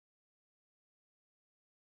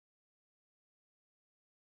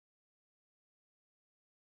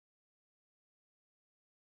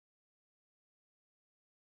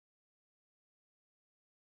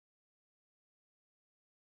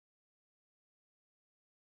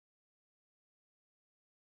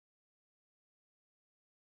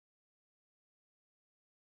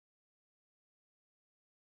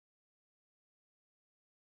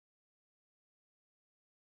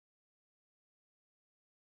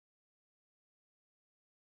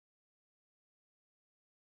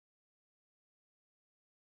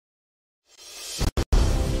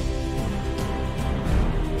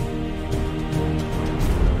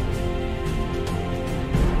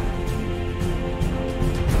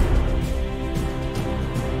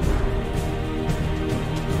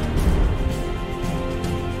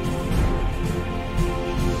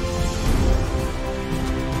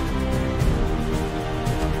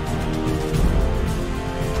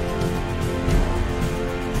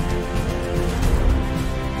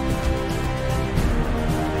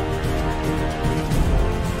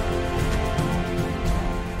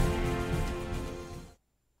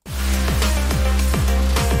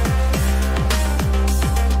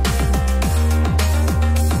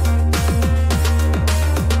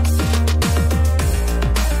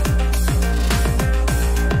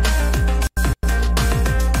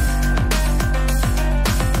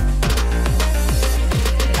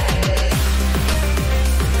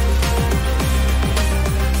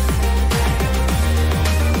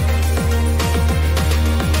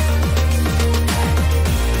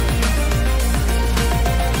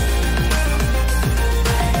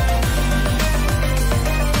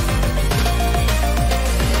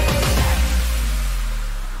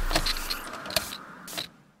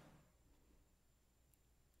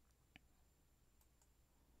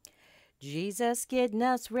Jesus getting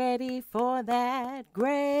us ready for that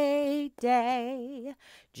great day.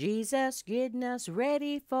 Jesus getting us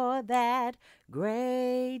ready for that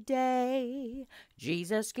great day.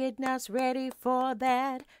 Jesus getting us ready for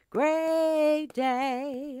that great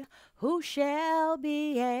day. Who shall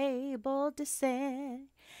be able to stand?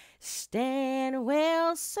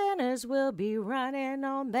 Well, sinners will be running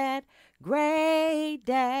on that great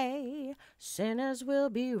day. Sinners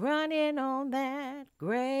will be running on that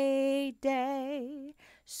great day.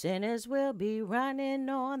 Sinners will be running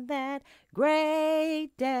on that great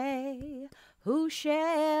day. Who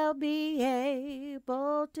shall be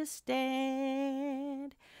able to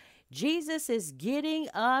stand? Jesus is getting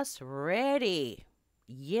us ready.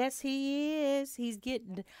 Yes, he is. He's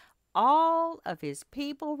getting all of his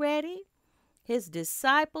people ready, his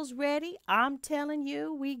disciples ready. I'm telling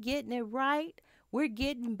you, we getting it right. We're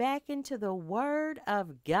getting back into the Word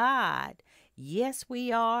of God. Yes, we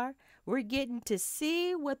are. We're getting to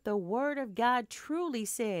see what the Word of God truly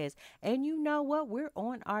says. And you know what? We're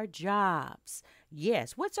on our jobs.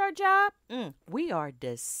 Yes, what's our job? We are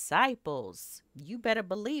disciples. You better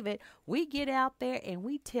believe it. We get out there and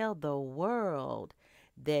we tell the world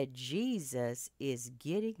that Jesus is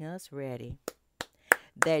getting us ready,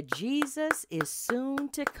 that Jesus is soon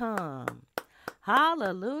to come.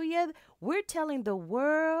 Hallelujah. We're telling the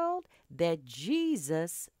world that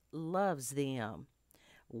Jesus loves them.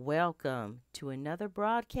 Welcome to another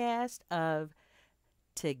broadcast of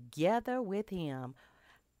Together with Him.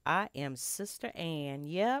 I am Sister Ann.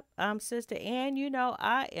 Yep, I'm Sister Ann. You know,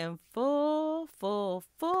 I am full.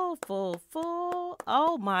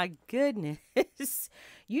 Oh my goodness.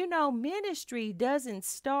 You know, ministry doesn't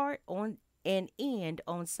start on and end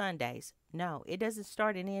on Sundays. No, it doesn't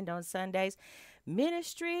start and end on Sundays.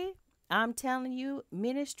 Ministry, I'm telling you,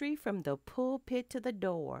 ministry from the pulpit to the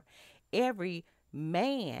door. Every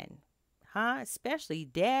man, especially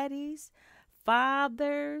daddies,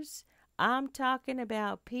 fathers, I'm talking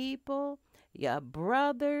about people, your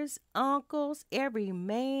brothers, uncles, every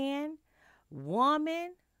man,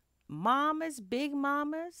 woman, mamas, big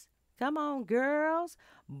mamas. Come on, girls,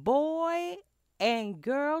 boy and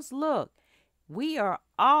girls. Look, we are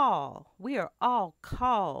all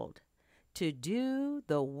called to do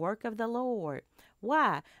the work of the Lord.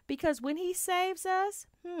 Why? Because when he saves us,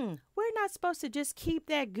 we're not supposed to just keep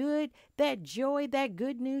that joy, that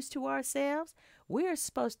good news to ourselves. We're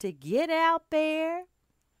supposed to get out there.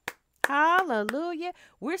 Hallelujah.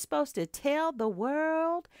 We're supposed to tell the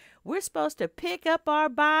world. We're supposed to pick up our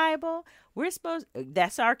Bible.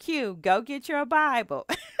 That's our cue. Go get your Bible.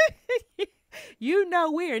 You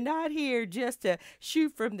know, we are not here just to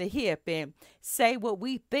shoot from the hip and say what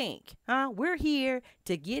we think. We're here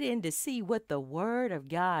to get in to see what the Word of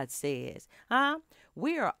God says.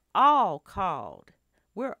 We are all called.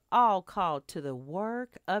 We're all called to the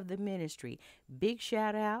work of the ministry. Big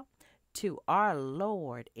shout out to our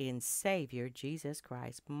Lord and Savior, Jesus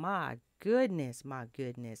Christ. My goodness, my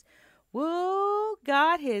goodness. Woo,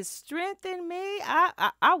 God has strengthened me.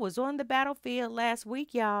 I was on the battlefield last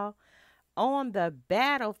week, y'all. On the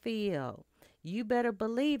battlefield. You better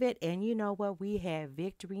believe it. And you know what? We have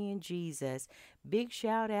victory in Jesus. Big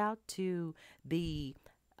shout out to the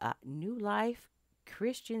New Life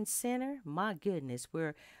Christian Center. My goodness,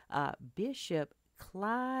 where Bishop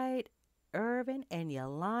Clyde Irvin and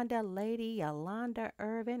Lady Yolanda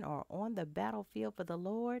Irvin are on the battlefield for the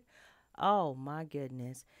Lord. Oh my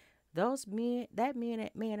goodness. Those men,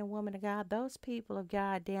 man and woman of God, those people of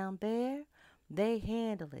God down there, they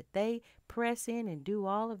handle it. They press in and do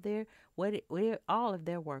all of their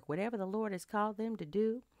work, whatever the Lord has called them to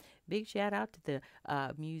do. Big shout out to the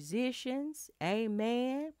musicians,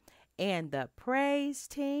 amen, and the praise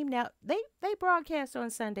team. Now they broadcast on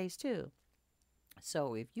Sundays too.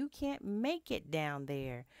 So if you can't make it down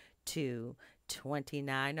there to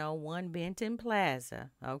 2901 Benton Plaza,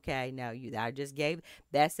 okay, now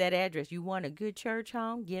that's that address. You want a good church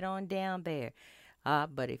home? Get on down there.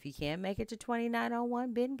 But if you can't make it to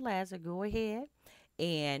 2901 Benton Plaza, go ahead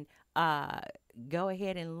and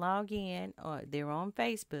log in. They're on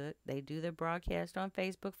Facebook. They do the broadcast on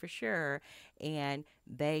Facebook for sure. And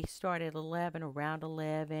they start at 11, around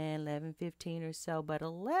 11:15 or so. But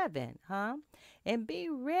 11, And be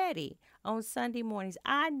ready on Sunday mornings.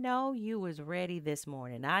 I know you was ready this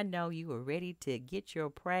morning. I know you were ready to get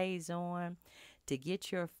your praise on, to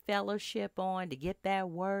get your fellowship on, to get that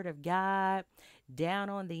word of God down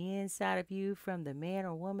on the inside of you from the man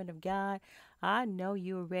or woman of God. I know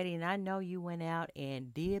you were ready, and I know you went out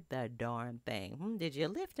and did the darn thing. Did you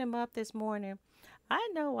lift him up this morning? I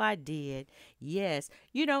know I did. Yes.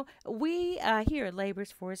 We here at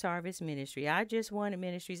Labor's Force Harvest Ministry, I just wanted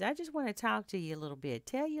ministries. I just want to talk to you a little bit,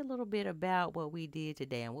 tell you a little bit about what we did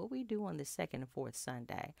today and what we do on the second and fourth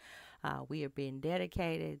Sunday. We have been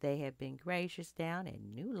dedicated. They have been gracious down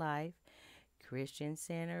in New Life Christian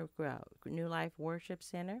Center, New Life Worship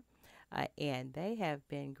Center. And they have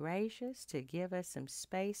been gracious to give us some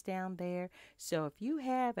space down there. So if you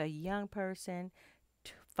have a young person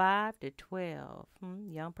 5 to 12,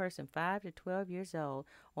 young person 5 to 12 years old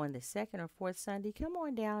on the second or fourth Sunday, come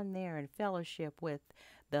on down there and fellowship with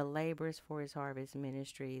the Laborers for His Harvest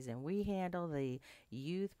Ministries. And we handle the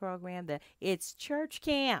youth program. It's church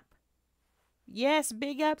camp. Yes,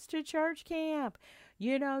 big ups to church camp.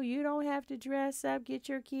 You don't have to dress up. Get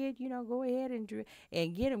your kid, go ahead and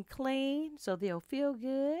get them clean so they'll feel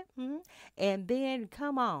good. And then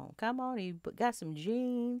come on. You got some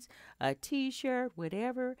jeans, a t-shirt,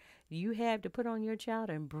 whatever you have to put on your child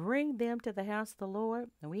and bring them to the house of the Lord.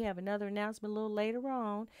 And we have another announcement a little later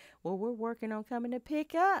on where we're working on coming to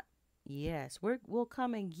pick up. Yes, we'll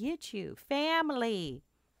come and get you. Family.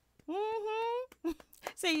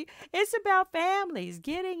 See, it's about families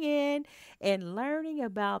getting in and learning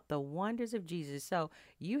about the wonders of Jesus. So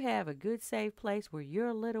you have a good, safe place where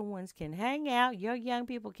your little ones can hang out, your young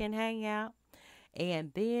people can hang out,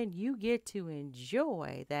 and then you get to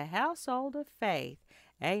enjoy the household of faith.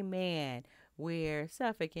 Amen. Where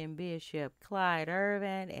Suffolk and Bishop Clyde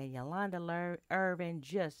Irvin and Yolanda Irvin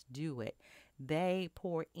just do it. They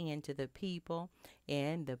pour into the people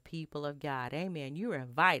and the people of God. Amen. You're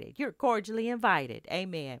invited. You're cordially invited.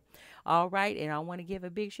 Amen. All right. And I want to give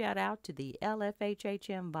a big shout out to the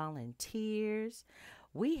LFHHM volunteers.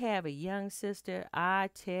 We have a young sister.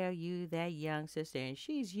 I tell you, that young sister, and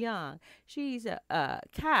she's young. She's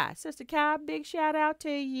Kai. Sister Kai, big shout out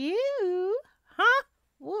to you. Huh?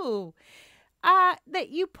 Woo. That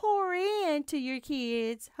you pour into your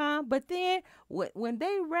kids, huh? But then when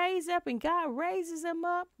they raise up and God raises them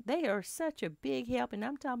up, they are such a big help. And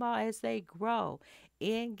I'm talking about as they grow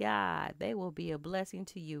in God, they will be a blessing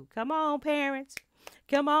to you. Come on, parents.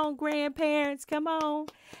 Come on, grandparents. Come on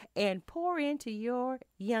and pour into your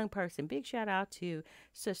young person. Big shout out to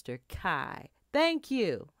Sister Kai. Thank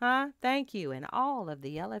you, huh? Thank you. And all of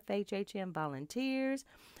the LFHHM volunteers,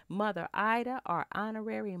 Mother Ida, our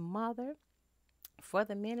honorary mother for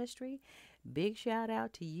the ministry. Big shout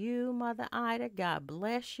out to you, Mother Ida. God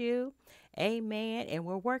bless you. Amen. And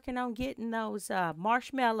we're working on getting those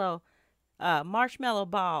marshmallow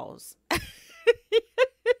balls.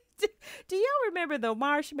 Do y'all remember the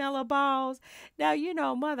marshmallow balls? Now,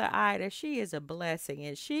 Mother Ida, she is a blessing,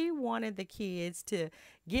 and she wanted the kids to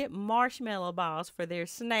get marshmallow balls for their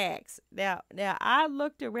snacks. Now I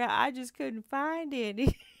looked around. I just couldn't find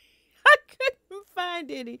any. I couldn't find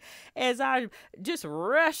any as I just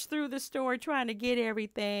rushed through the store trying to get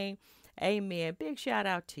everything. Amen. Big shout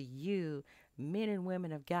out to you, men and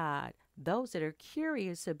women of God, those that are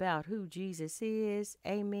curious about who Jesus is.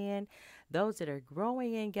 Amen. Those that are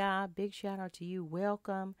growing in God, big shout out to you.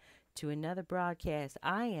 Welcome to another broadcast.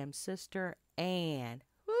 I am Sister Ann.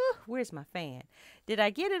 Where's my fan? Did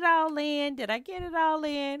I get it all in?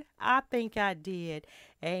 I think I did.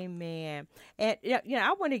 Amen. And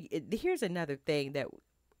I want to. Here's another thing that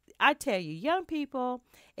I tell you, young people,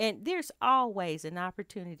 and there's always an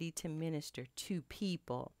opportunity to minister to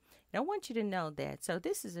people. And I want you to know that. So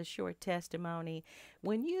this is a short testimony.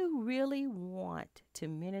 When you really want to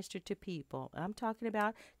minister to people, I'm talking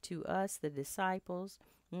about to us, the disciples,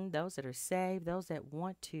 those that are saved, those that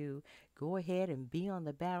want to go ahead and be on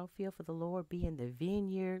the battlefield for the Lord, be in the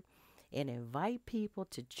vineyard, and invite people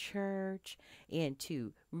to church, and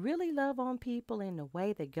to really love on people in the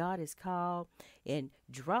way that God has called and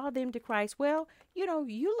draw them to Christ. Well,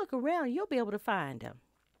 you look around, you'll be able to find them.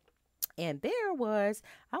 And there was,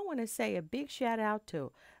 I want to say a big shout out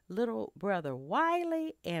to little brother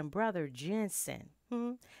Wiley and brother Jensen.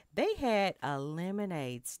 They had a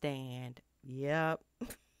lemonade stand. Yep.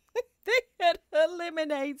 They had a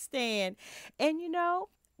lemonade stand. And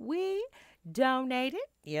we donated.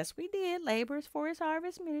 Yes, we did. Laborers for His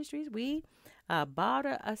Harvest Ministries. We bought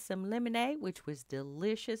some lemonade, which was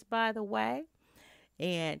delicious, by the way.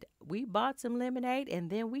 And we bought some lemonade, and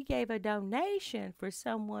then we gave a donation for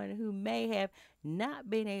someone who may have not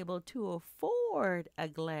been able to afford a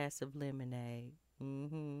glass of lemonade.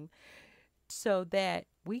 So that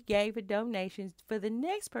we gave a donation for the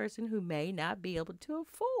next person who may not be able to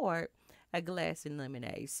afford a glass of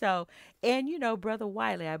lemonade. So, and Brother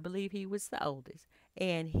Wiley, I believe he was the oldest.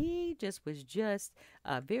 And he was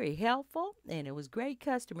very helpful, and it was great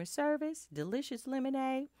customer service, delicious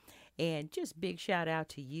lemonade. And just big shout out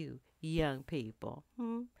to you, young people.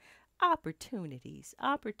 Opportunities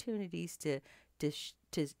to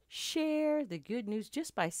share the good news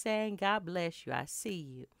just by saying, God bless you, I see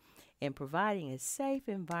you, and providing a safe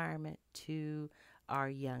environment to our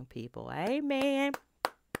young people. Amen.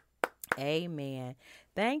 Amen.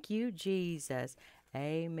 Thank you, Jesus.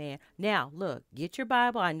 Amen. Now, look, get your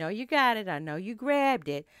Bible. I know you got it. I know you grabbed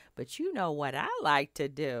it. But you know what I like to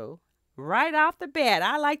do? Right off the bat,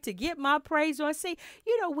 I like to get my praise on. See,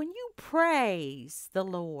 when you praise the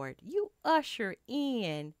Lord, you usher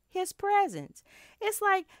in his presence. It's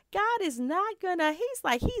like God is not gonna, he's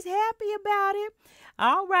happy about it.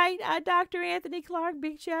 All right, Dr. Anthony Clark,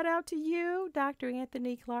 big shout out to you, Dr.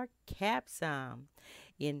 Anthony Clark, Capsum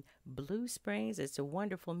in Blue Springs. It's a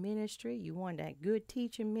wonderful ministry. You want that good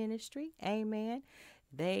teaching ministry. Amen.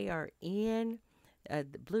 They are in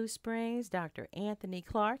the Blue Springs. Dr. Anthony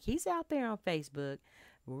Clark, he's out there on Facebook.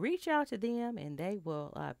 Reach out to them and they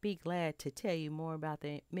will be glad to tell you more about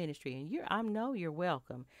the ministry. And I know you're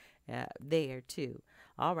welcome there too.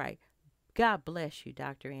 All right. God bless you,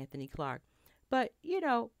 Dr. Anthony Clark. But,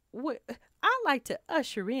 I like to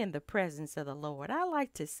usher in the presence of the Lord. I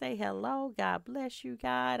like to say hello. God bless you,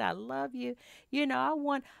 God. I love you.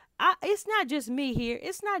 It's not just me here.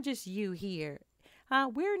 It's not just you here.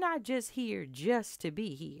 We're not just here just to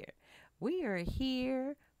be here. We are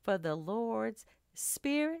here for the Lord's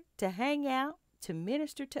Spirit to hang out, to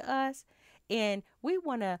minister to us, and we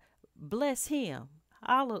want to bless him.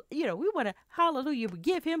 We want to, hallelujah,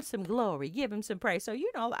 give him some glory, give him some praise. So,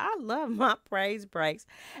 I love my praise breaks.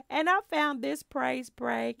 And I found this praise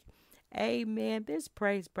break. Amen. This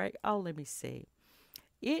praise break. Oh, let me see.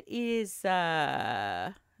 It is,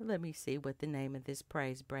 let me see what the name of this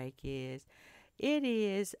praise break is. It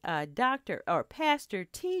is Pastor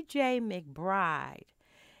T.J. McBride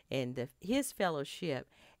and his fellowship.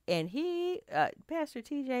 And Pastor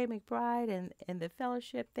T.J. McBride and the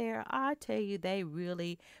fellowship there, I tell you, they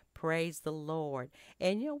really praise the Lord.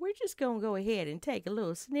 And, we're just going to go ahead and take a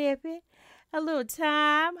little snippet, a little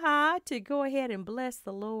time, to go ahead and bless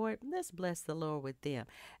the Lord. Let's bless the Lord with them.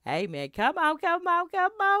 Amen. Come on now.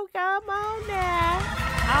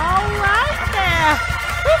 All right now.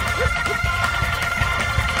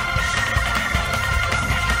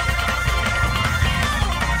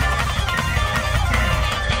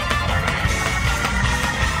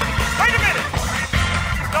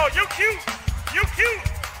 You cute,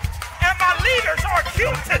 and my leaders are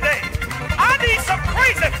cute today. I need some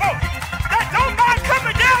crazy folks that don't mind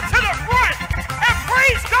coming down to the front and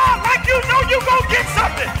praise God like you know you gonna get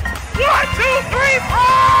something. 1, 2, 3,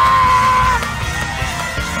 4!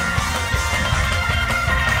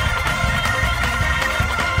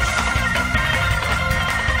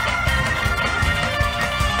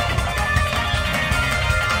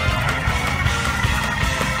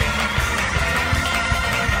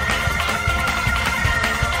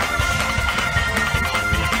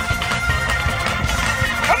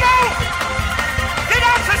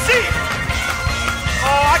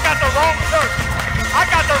 I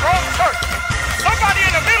got the wrong church. Somebody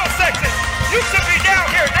in the middle section, you should be down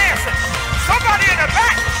here dancing. Somebody in the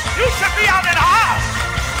back, you should be out in the aisle.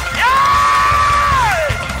 Yeah!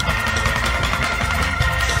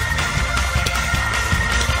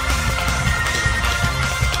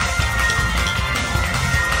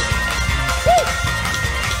 Woo!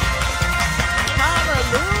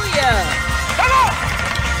 Hallelujah. Come on.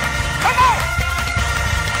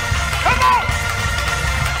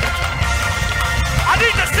 I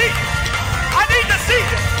need to see you.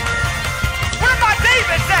 Where my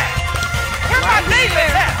David's at?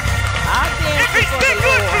 If he's been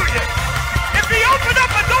good to you, if he opened up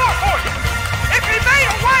a door for you, if he made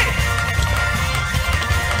a way.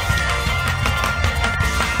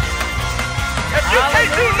 If you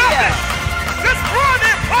can't do nothing, just run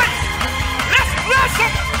in place. Let's bless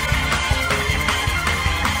him.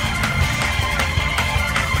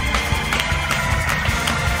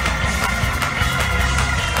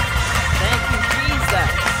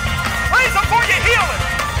 Praise him for your healing.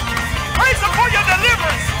 Praise him for your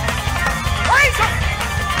deliverance. Praise him.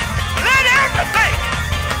 Let everything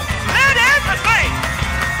that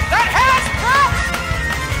has breath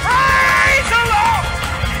praise the Lord.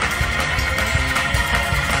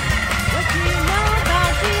 What do you know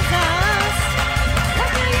about Jesus? What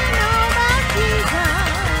do you know about Jesus?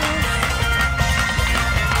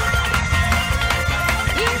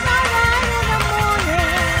 He's all right in the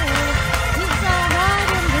morning. He's all right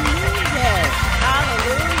in the noonday.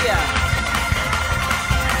 Hallelujah.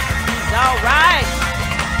 He's all right.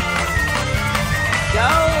 Go,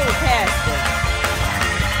 Pastor.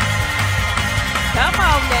 Come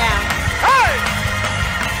on now.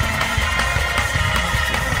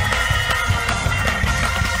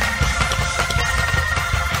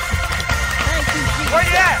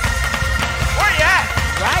 you at? Where you at?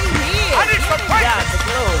 Right here. I need some Giving God praise. the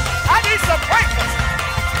glory. I need some praise.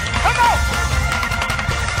 Come on.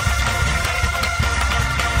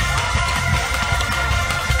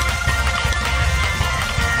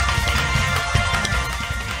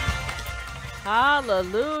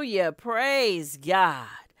 Hallelujah. Praise God.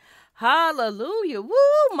 Hallelujah. Woo,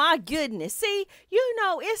 my goodness. See,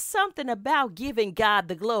 it's something about giving God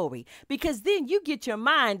the glory, because then you get your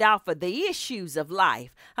mind off of the issues of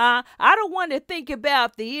life. I don't want to think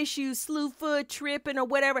about the issues, slew foot, tripping or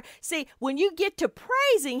whatever. See, when you get to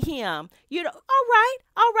praising him,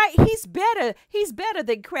 all right, he's better. He's better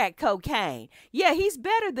than crack cocaine. Yeah, he's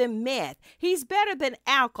better than meth. He's better than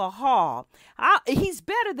alcohol. He's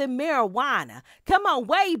better than marijuana. Come on,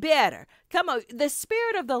 way better. Come on, the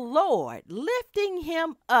Spirit of the Lord lifting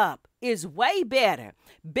him up is way better.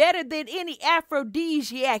 Better than any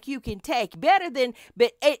aphrodisiac you can take. Better than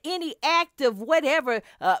any act of whatever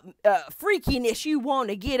freakiness you want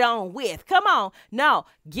to get on with. Come on. No,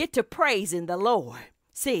 get to praising the Lord.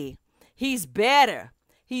 See, he's better.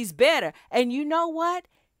 He's better. And you know what?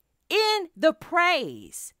 In the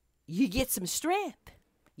praise, you get some strength.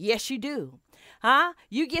 Yes, you do.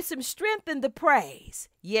 You get some strength in the praise.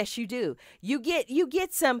 Yes, you do. You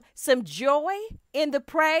get some joy in the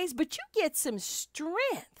praise, but you get some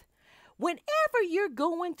strength. Whenever you're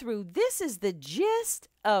going through, this is the gist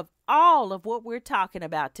of all of what we're talking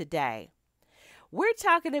about today. We're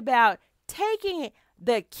talking about taking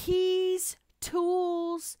the keys,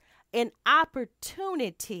 tools, and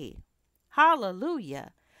opportunity,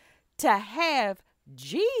 hallelujah, to have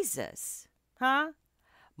Jesus,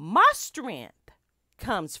 My strength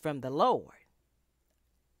comes from the Lord.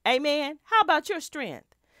 Amen. How about your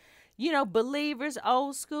strength? Believers,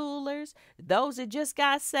 old schoolers, those that just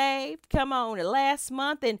got saved, come on, last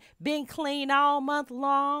month and been clean all month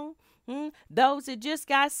long. Those that just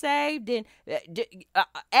got saved and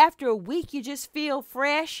after a week you just feel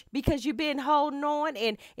fresh because you've been holding on,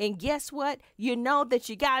 and guess what? You know that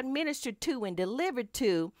you got ministered to and delivered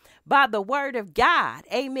to by the word of God.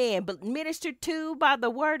 Amen. But ministered to by the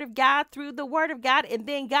word of God, through the word of God, and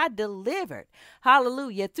then God delivered.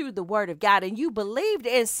 Hallelujah, through the word of God. And you believed,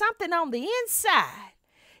 and something on the inside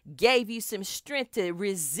gave you some strength to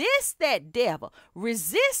resist that devil,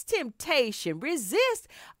 resist temptation, resist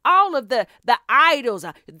all of the idols,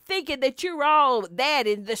 thinking that you're all that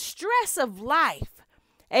in the stress of life.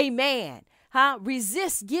 Amen.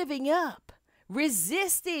 Resist giving up,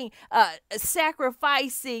 resisting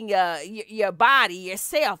sacrificing your body,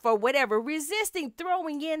 yourself, or whatever, resisting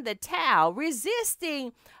throwing in the towel,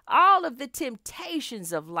 resisting all of the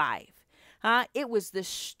temptations of life. It was the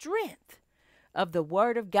strength of the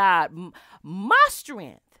word of God. My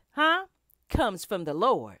strength, comes from the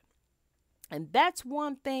Lord. And that's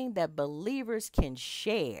one thing that believers can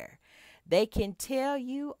share. They can tell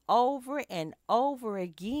you over and over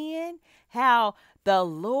again how the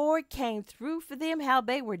Lord came through for them, how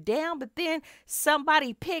they were down, but then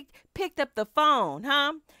somebody picked up the phone,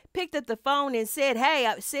 picked up the phone and said,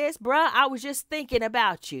 "Hey, sis, bruh, I was just thinking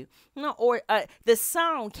about you." Or the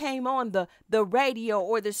song came on the radio,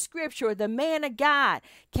 or the scripture, or the man of God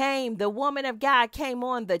came, the woman of God came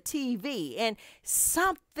on the TV, and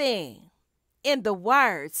something in the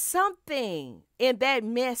word, something in that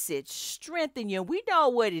message strengthen you. We know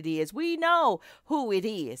what it is. We know who it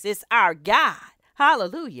is. It's our God.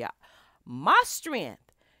 Hallelujah. My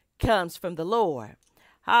strength comes from the Lord.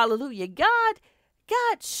 Hallelujah. God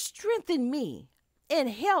strengthen me and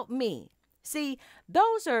help me. See,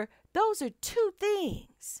 those are two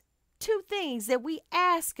things that we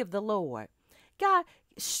ask of the Lord. God,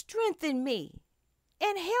 strengthen me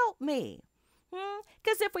and help me.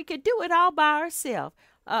 Because if we could do it all by ourselves,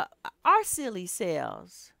 our silly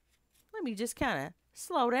selves, let me just kind of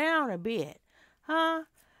slow down a bit.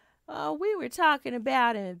 We were talking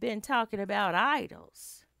about and have been talking about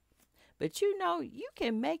idols. But you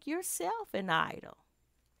can make yourself an idol.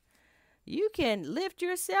 You can lift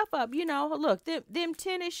yourself up. Look, them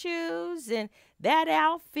tennis shoes and that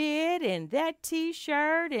outfit and that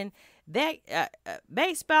T-shirt and that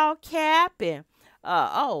baseball cap and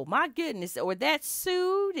oh my goodness, or that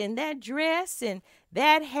suit and that dress and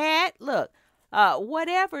that hat. Look,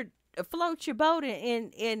 whatever floats your boat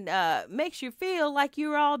and makes you feel like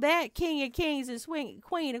you're all that king of kings and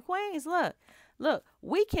queen of queens. Look,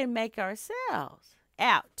 we can make ourselves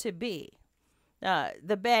out to be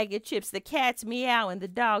the bag of chips, the cats meow and the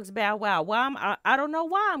dogs bow wow. Well, I don't know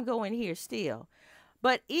why I'm going here still,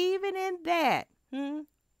 but even in that,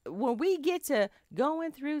 when we get to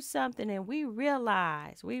going through something and we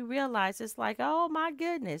realize it's like, oh my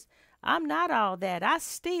goodness, I'm not all that. I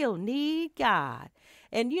still need God.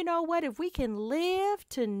 And you know what? If we can live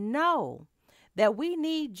to know that we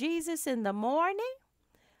need Jesus in the morning,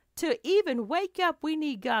 to even wake up, we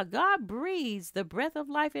need God. God breathes the breath of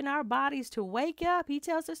life in our bodies to wake up. He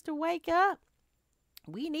tells us to wake up.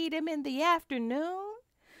 We need him in the afternoon.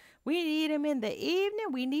 We need him in the evening.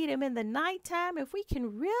 We need him in the nighttime. If we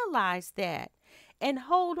can realize that and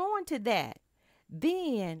hold on to that,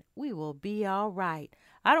 then we will be all right.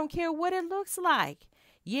 I don't care what it looks like.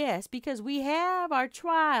 Yes, because we have our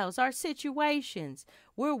trials, our situations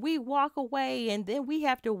where we walk away and then we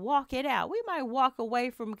have to walk it out. We might walk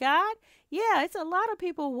away from God. Yeah, it's a lot of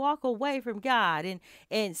people walk away from God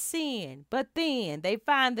and sin, but then they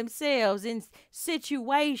find themselves in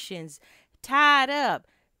situations tied up,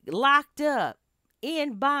 locked up,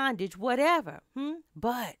 in bondage, whatever.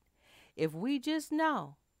 But if we just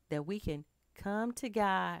know that we can come to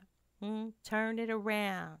God, turn it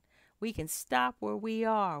around, we can stop where we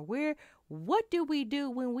are. What do we do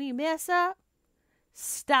when we mess up?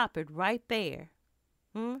 Stop it right there.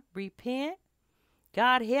 Repent.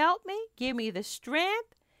 God, help me. Give me the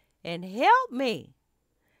strength and help me.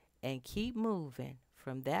 And keep moving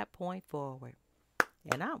from that point forward.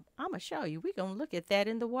 And I'm going to show you. We're going to look at that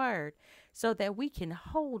in the Word so that we can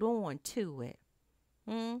hold on to it.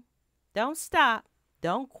 Don't stop.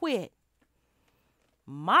 Don't quit.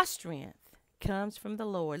 My strength comes from the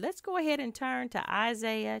Lord. Let's go ahead and turn to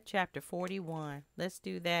Isaiah chapter 41. Let's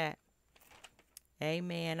do that.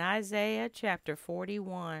 Amen. Isaiah chapter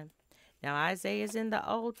 41. Now, Isaiah is in the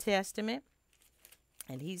Old Testament,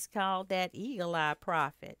 and he's called that eagle-eye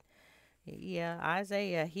prophet. Yeah,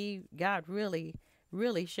 Isaiah, God really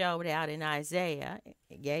showed out in Isaiah.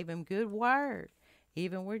 He gave him good word.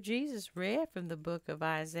 Even where Jesus read from the book of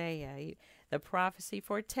Isaiah, the prophecy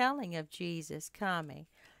foretelling of Jesus coming.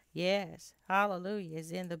 Yes, hallelujah,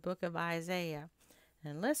 is in the book of Isaiah.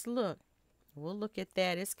 And let's look. We'll look at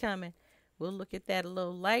that. It's coming. We'll look at that a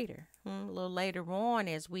little later. A little later on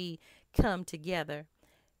as we come together,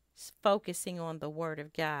 focusing on the Word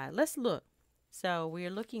of God. Let's look. So we're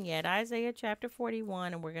looking at Isaiah chapter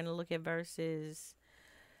 41, and we're going to look at verses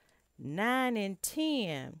 9 and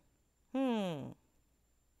 10.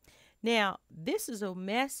 Now, this is a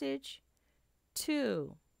message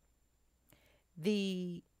to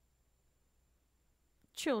the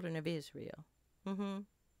children of Israel.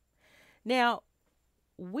 Now,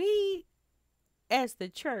 we as the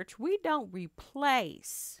church, we don't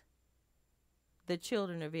replace the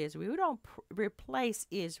children of Israel. We don't replace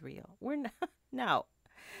Israel. We're not. No,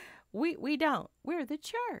 we don't. We're the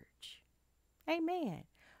church. Amen.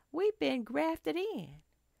 We've been grafted in.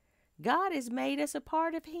 God has made us a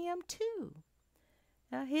part of him too.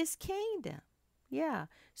 His kingdom. Yeah.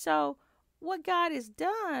 So what God has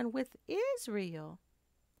done with Israel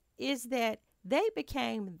is that they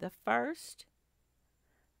became the first,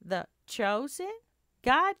 the chosen.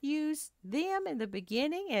 God used them in the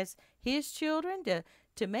beginning as his children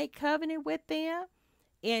to make covenant with them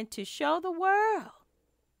and to show the world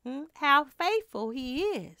how faithful he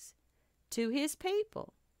is to his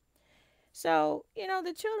people. So,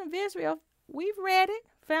 the children of Israel, we've read it,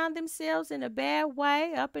 found themselves in a bad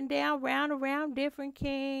way, up and down, round around, different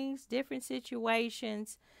kings, different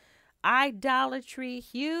situations, idolatry,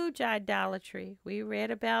 huge idolatry. We read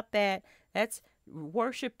about that. That's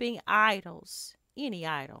worshiping idols, any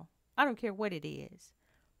idol. I don't care what it is.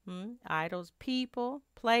 Idols, people,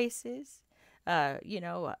 places. I'm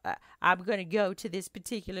going to go to this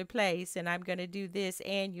particular place and I'm going to do this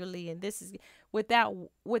annually. And this is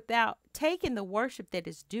without taking the worship that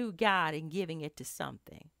is due God and giving it to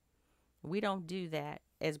something. We don't do that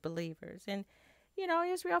as believers. And,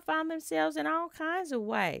 Israel found themselves in all kinds of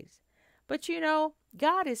ways. But,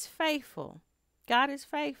 God is faithful. God is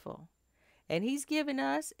faithful. And he's given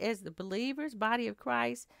us as the believers, body of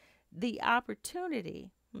Christ, the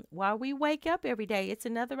opportunity. While we wake up every day, it's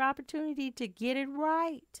another opportunity to get it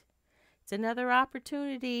right. It's another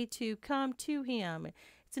opportunity to come to him.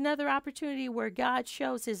 It's another opportunity where God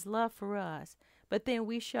shows his love for us, but then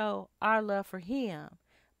we show our love for him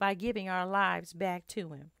by giving our lives back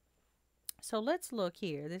to him. So let's look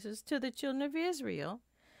here. This is to the children of Israel.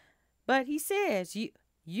 But he says,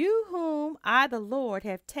 you whom I, the Lord,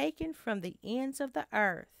 have taken from the ends of the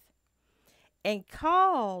earth and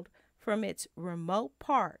called from its remote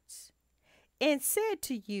parts, and said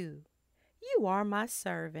to you, you are my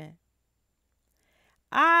servant.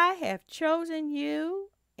 I have chosen you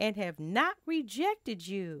and have not rejected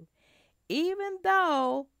you, even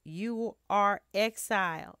though you are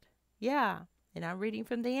exiled. Yeah, and I'm reading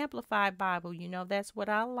from the Amplified Bible. That's what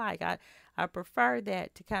I like. I prefer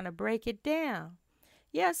that to kind of break it down.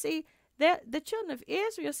 Yeah, see, the children of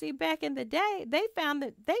Israel, see, back in the day, they found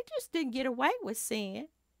that they just didn't get away with sin.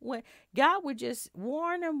 When God would just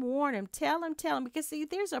warn them, tell them, because see,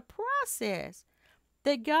 there's a process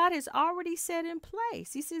that God has already set in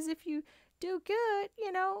place. He says, if you do good,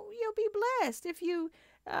 you'll be blessed. If you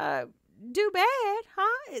uh, do bad,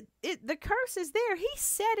 the curse is there. He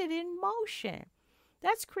set it in motion.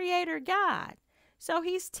 That's Creator God. So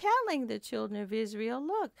he's telling the children of Israel,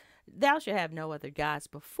 look, thou shalt have no other gods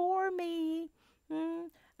before me.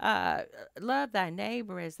 Uh, Love thy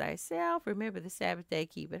neighbor as thyself. Remember the Sabbath day,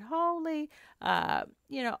 keep it holy. All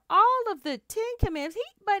of the 10 commandments.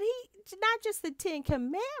 But not just the 10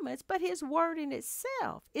 commandments, but his word in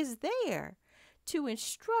itself is there to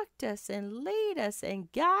instruct us and lead us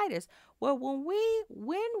and guide us. Well, when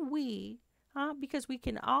we, because we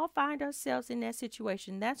can all find ourselves in that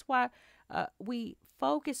situation. That's why we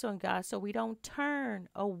focus on God, so we don't turn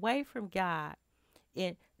away from God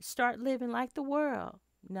and start living like the world.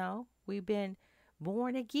 No, we've been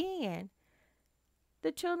born again.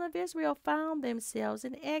 The children of Israel found themselves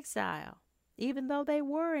in exile. Even though they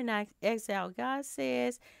were in exile, God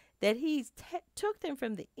says that he took them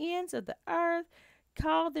from the ends of the earth,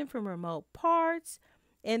 called them from remote parts,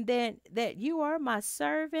 and then that you are my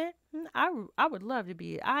servant. I would love to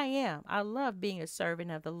be. I love being a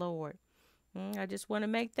servant of the Lord. I just want to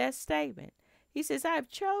make that statement. He says, I have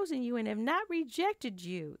chosen you and have not rejected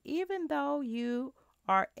you, even though you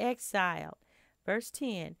are exiled. Verse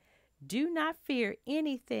 10, do not fear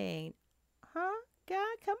anything.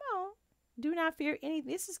 God, come on. Do not fear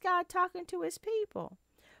anything. This is God talking to his people.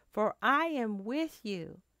 For I am with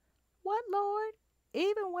you. What, Lord?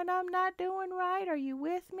 Even when I'm not doing right, are you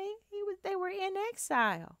with me? They were in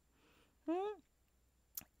exile.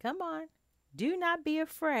 Come on. Do not be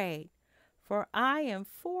afraid, for I am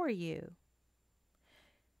for you.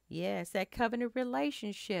 Yes, that covenant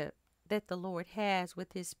relationship that the Lord has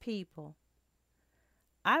with his people.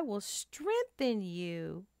 I will strengthen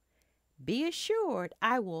you. Be assured,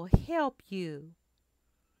 I will help you.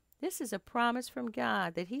 This is a promise from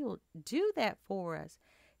God that he will do that for us.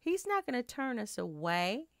 He's not going to turn us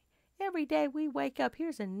away. Every day we wake up,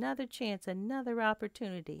 here's another chance, another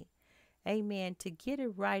opportunity. Amen. To get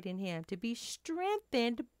it right in him, to be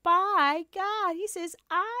strengthened by God. He says,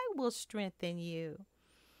 I will strengthen you.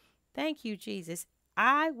 Thank you, Jesus.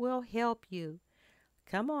 I will help you.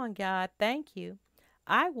 Come on, God. Thank you.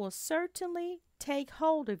 I will certainly take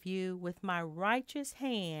hold of you with my righteous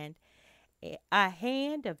hand, a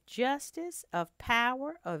hand of justice, of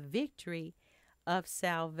power, of victory, of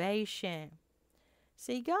salvation.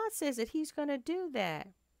 See, God says that he's going to do that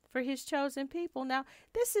for his chosen people. Now,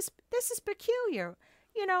 this is peculiar.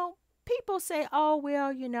 People say, oh,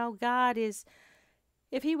 well, God is,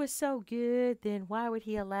 if he was so good, then why would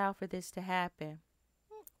he allow for this to happen?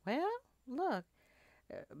 Well, look,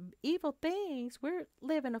 evil things, we're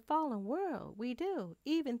living a fallen world. We do.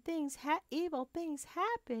 Evil things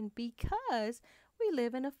happen because we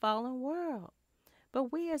live in a fallen world.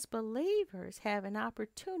 But we as believers have an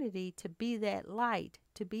opportunity to be that light,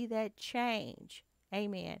 to be that change.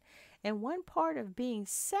 Amen. And one part of being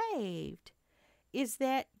saved is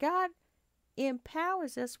that God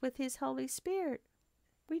empowers us with his Holy Spirit.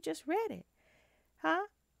 We just read it.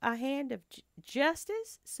 A hand of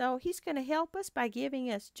justice. So he's going to help us by giving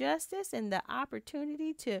us justice and the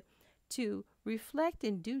opportunity to reflect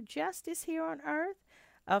and do justice here on earth,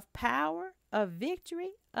 of power, of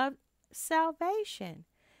victory, of salvation.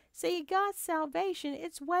 See, God's salvation,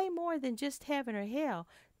 it's way more than just heaven or hell.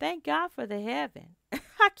 Thank God for the heaven.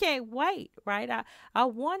 I can't wait, right? I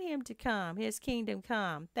want him to come, his kingdom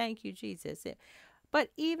come. Thank you, Jesus. But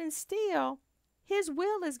even still, his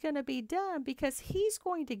will is going to be done because he's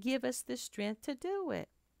going to give us the strength to do it.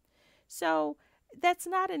 So that's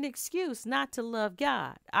not an excuse not to love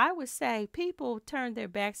God. I would say people turn their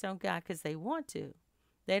backs on God because they want to.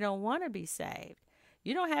 They don't want to be saved.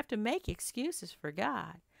 You don't have to make excuses for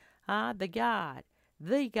God. The God,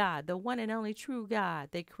 the one and only true God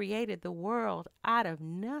that created the world out of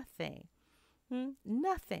nothing.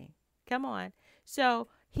 Nothing. Come on. So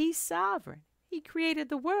he's sovereign. He created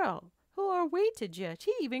the world. Who are we to judge?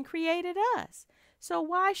 He even created us. So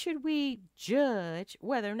why should we judge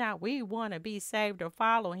whether or not we want to be saved or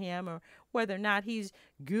follow him, or whether or not he's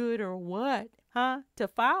good or what, to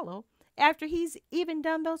follow, after he's even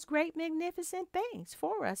done those great, magnificent things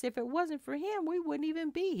for us? If it wasn't for him, we wouldn't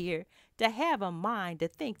even be here to have a mind to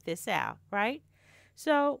think this out, right?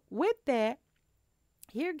 So with that,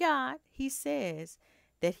 here God, he says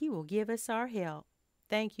that he will give us our help.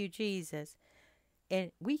 Thank you, Jesus.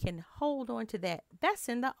 And we can hold on to that. That's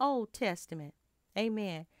in the Old Testament.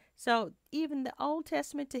 Amen. So even the Old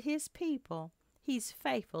Testament to his people, he's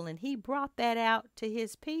faithful, and he brought that out to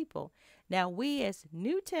his people. Now we as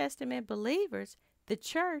New Testament believers, the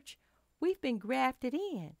church, we've been grafted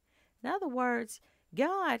in. In other words,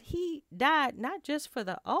 God, he died not just for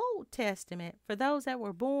the Old Testament, for those that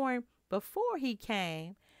were born before he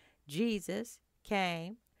came. Jesus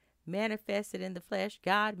came, manifested in the flesh.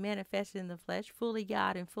 God manifested in the flesh, fully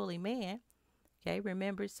God and fully man. Okay,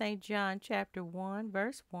 remember St. John chapter 1,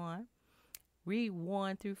 verse 1. Read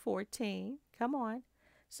 1 through 14. Come on.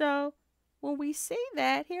 So when we see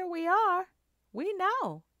that, here we are. We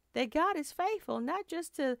know that God is faithful, not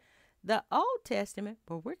just to the Old Testament,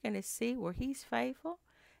 but we're going to see where he's faithful,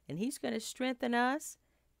 and he's going to strengthen us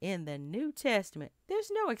in the New Testament. There's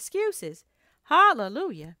no excuses.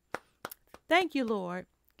 Hallelujah. Thank you, Lord.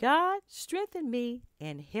 God, strengthen me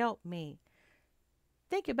and help me.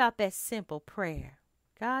 Think about that simple prayer.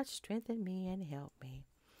 God, strengthen me and help me.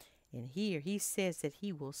 And here he says that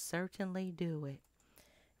he will certainly do it.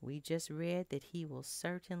 We just read that he will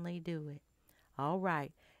certainly do it. All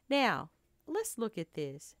right. Now, let's look at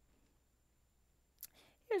this.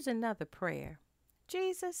 Here's another prayer.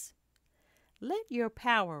 Jesus, let your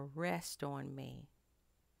power rest on me.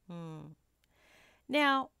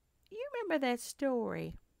 Now, you remember that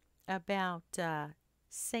story about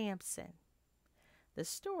Samson? The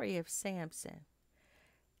story of Samson.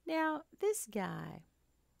 Now, this guy,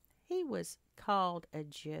 he was called a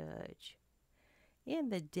judge. In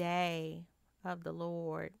the day of the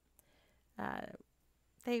Lord,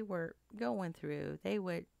 they were going through. They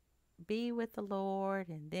would be with the Lord,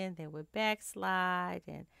 and then they would backslide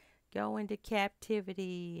and go into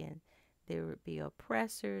captivity, and there would be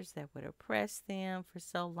oppressors that would oppress them for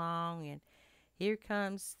so long, and here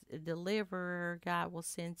comes a deliverer. God will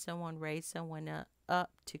send someone, raise someone up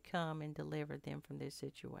to come and deliver them from their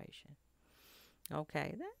situation.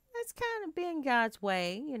 Okay, that's kind of been God's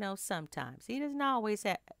way, sometimes. He doesn't always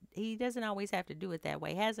have to do it that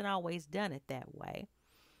way. Hasn't always done it that way.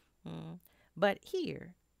 But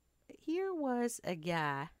here was a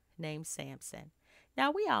guy named Samson. Now,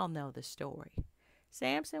 we all know the story.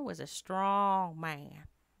 Samson was a strong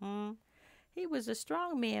man. He was a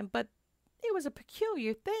strong man, but it was a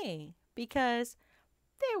peculiar thing because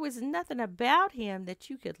there was nothing about him that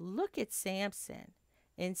you could look at Samson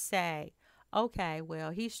and say, okay, well,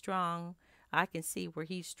 he's strong. I can see where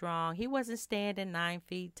he's strong. He wasn't standing 9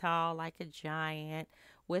 feet tall like a giant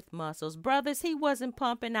with muscles. Brothers, he wasn't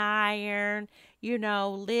pumping iron,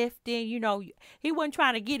 lifting, he wasn't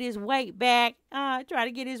trying to get his weight back, try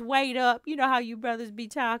to get his weight up. You know how you brothers be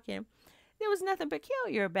talking. There was nothing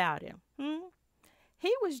peculiar about him.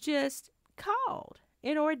 He was just called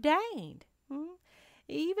and ordained.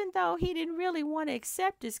 Even though he didn't really want to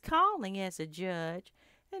accept his calling as a judge,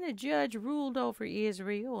 and a judge ruled over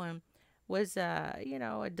Israel and was, a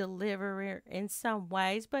deliverer in some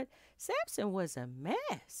ways. But Samson was a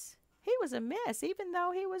mess. He was a mess, even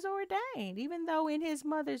though he was ordained, even though in his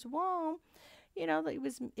mother's womb,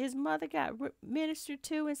 his mother got ministered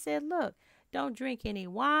to and said, look, don't drink any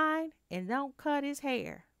wine and don't cut his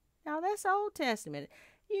hair. Now, that's Old Testament.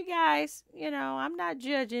 You guys, I'm not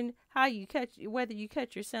judging whether you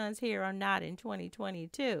cut your son's hair or not in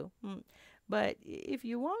 2022. But if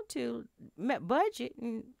you want to, budget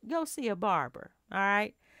and go see a barber, all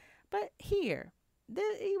right? But here,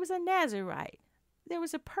 he was a Nazirite. There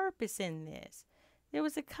was a purpose in this. There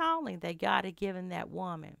was a calling that God had given that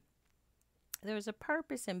woman. There was a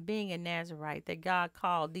purpose in being a Nazirite that God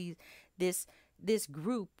called this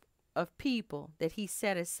group of people that he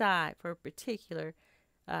set aside for a particular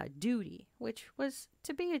duty, which was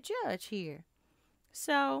to be a judge here.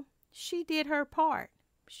 So she did her part.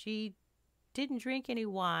 She didn't drink any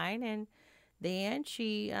wine, and then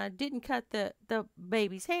she didn't cut the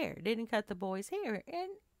baby's hair, didn't cut the boy's hair.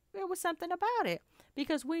 And there was something about it,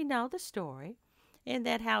 because we know the story in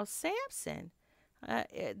that how Samson,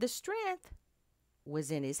 the strength was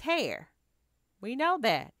in his hair. We know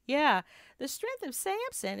that. Yeah, the strength of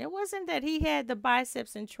Samson, it wasn't that he had the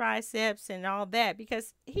biceps and triceps and all that,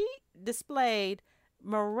 because he displayed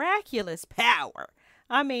miraculous power.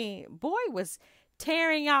 I mean, boy was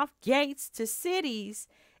tearing off gates to cities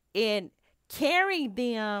and carrying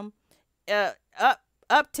them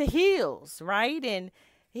up to hills, right? And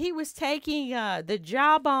he was taking the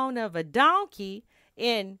jawbone of a donkey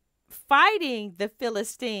and fighting the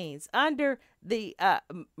Philistines under the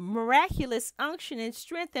miraculous unction and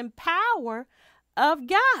strength and power of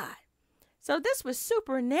God. So this was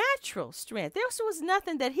supernatural strength. This was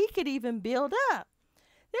nothing that he could even build up.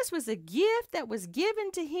 This was a gift that was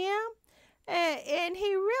given to him. And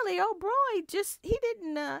he really, oh boy, he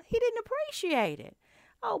didn't appreciate it.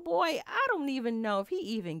 Oh boy, I don't even know if he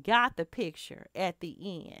even got the picture at the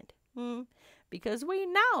end. Because we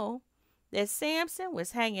know that Samson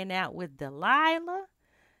was hanging out with Delilah.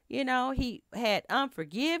 You know, he had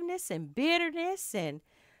unforgiveness and bitterness, and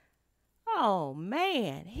oh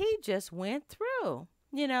man, he just went through,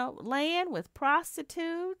 laying with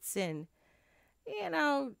prostitutes, and, you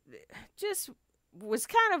know, just was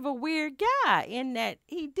kind of a weird guy in that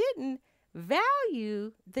he didn't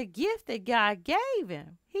value the gift that God gave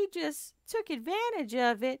him. He just took advantage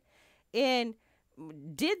of it and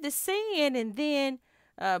did the sin, and then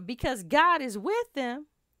because God is with him,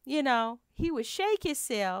 he would shake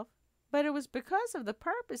himself, but it was because of the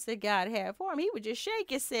purpose that God had for him. He would just shake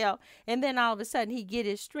himself, and then all of a sudden he'd get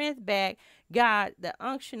his strength back. God, the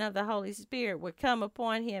unction of the Holy Spirit would come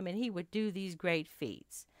upon him, and he would do these great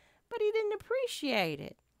feats. But he didn't appreciate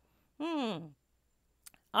it.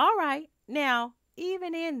 All right. Now,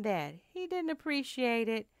 even in that, he didn't appreciate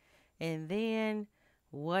it. And then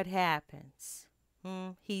what happens?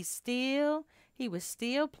 He was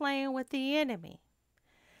still playing with the enemy.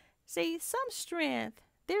 See, some strength,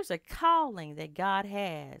 there's a calling that God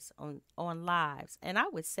has on lives. And I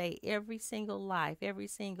would say every single life, every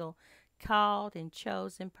single called and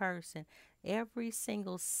chosen person, every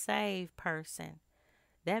single saved person.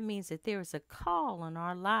 That means that there is a call on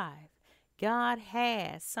our life. God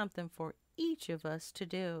has something for each of us to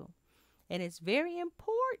do. And it's very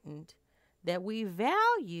important that we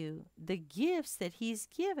value the gifts that he's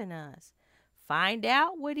given us. Find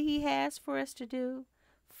out what he has for us to do.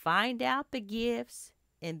 Find out the gifts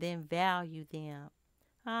and then value them.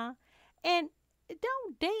 And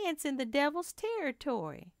don't dance in the devil's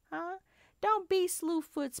territory. Don't be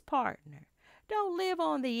Slewfoot's partner. Don't live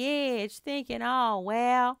on the edge thinking, oh,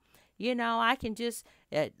 well, I can just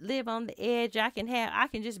live on the edge. I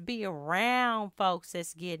can just be around folks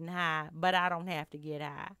that's getting high, but I don't have to get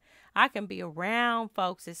high. I can be around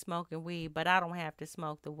folks that's smoking weed, but I don't have to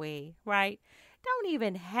smoke the weed, right? Don't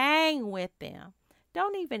even hang with them.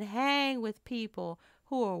 Don't even hang with people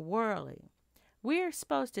who are worldly. We're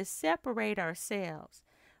supposed to separate ourselves.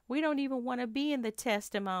 We don't even want to be in the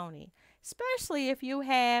testimony. Especially if we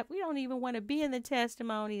don't even want to be in the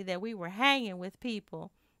testimony that we were hanging with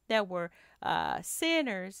people that were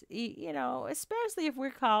sinners, especially if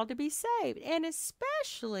we're called to be saved. And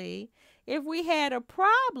especially if we had a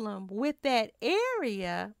problem with that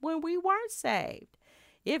area when we weren't saved.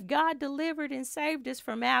 If God delivered and saved us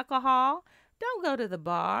from alcohol, don't go to the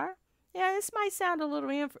bar. Yeah, this might sound a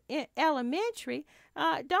little elementary.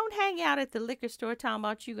 Don't hang out at the liquor store talking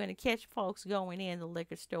about you're going to catch folks going in the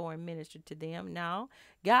liquor store and minister to them. No,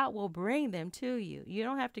 God will bring them to you. You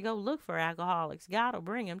don't have to go look for alcoholics. God will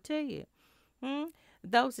bring them to you.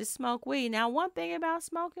 Those that smoke weed. Now, one thing about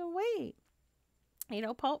smoking weed,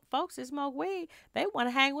 folks that smoke weed, they want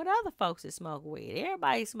to hang with other folks that smoke weed.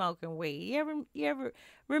 Everybody's smoking weed. You ever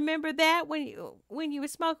remember that when you were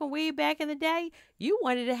smoking weed back in the day? You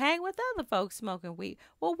wanted to hang with other folks smoking weed.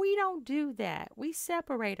 Well, we don't do that. We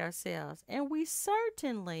separate ourselves, and we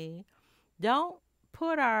certainly don't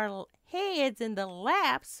put our heads in the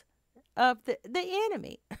laps of the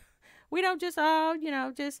enemy. We don't just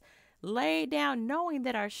just lay down knowing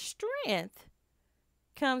that our strength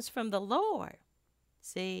comes from the Lord.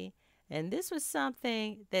 See, and this was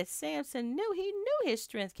something that Samson knew. He knew his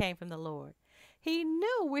strength came from the Lord. He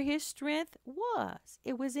knew where his strength was.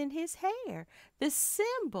 It was in his hair, the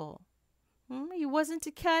symbol. He wasn't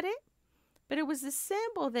to cut it, but it was the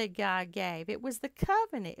symbol that God gave. It was the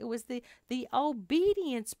covenant. It was the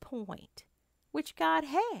obedience point, which God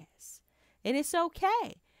has. And it's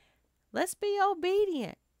okay. Let's be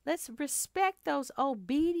obedient. Let's respect those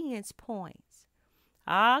obedience points.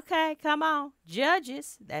 Okay, come on.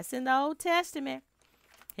 Judges, that's in the Old Testament.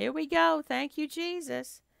 Here we go. Thank you,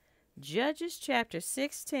 Jesus. Judges chapter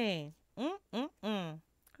 16.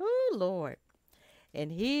 Oh, Lord.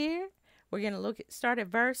 And here we're going to start at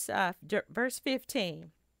verse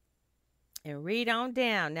 15 and read on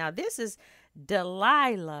down. Now, this is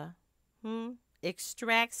Delilah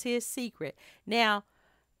extracts his secret. Now,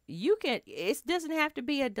 it doesn't have to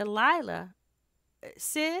be a Delilah,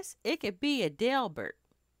 sis. It could be a Delbert.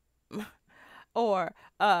 Or,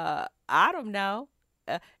 I don't know,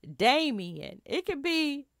 Damien. It could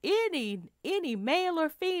be any male or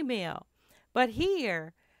female. But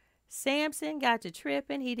here, Samson got to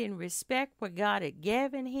tripping. He didn't respect what God had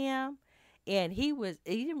given him. And he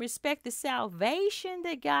didn't respect the salvation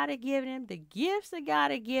that God had given him, the gifts that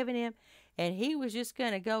God had given him. And he was just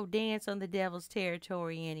going to go dance on the devil's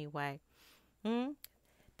territory anyway.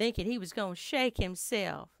 Thinking he was going to shake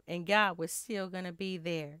himself, and God was still going to be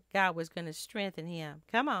there. God was going to strengthen him.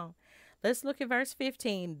 Come on. Let's look at verse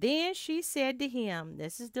 15. Then she said to him,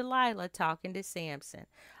 this is Delilah talking to Samson.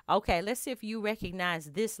 Okay, let's see if you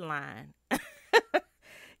recognize this line.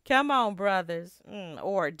 Come on, brothers,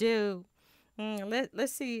 or do.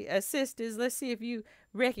 Let's see, sisters, let's see if you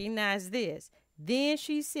recognize this. Then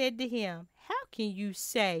she said to him, how can you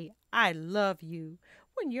say, I love you,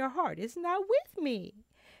 when your heart is not with me?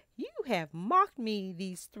 You have mocked me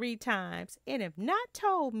these 3 times and have not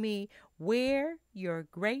told me where your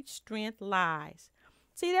great strength lies.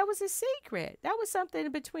 See, that was a secret. That was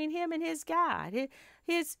something between him and his God,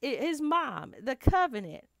 his mom, the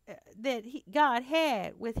covenant that God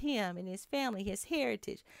had with him and his family, his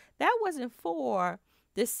heritage. That wasn't for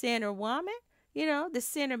the sinner woman, the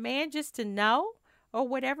sinner man, just to know or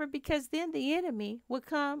whatever, because then the enemy would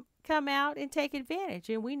come out and take advantage.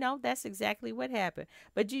 And we know that's exactly what happened.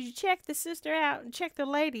 But did you check the sister out and check the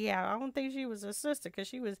lady out? I don't think she was a sister, because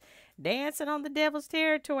she was dancing on the devil's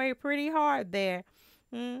territory pretty hard there.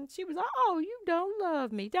 She was, oh, you don't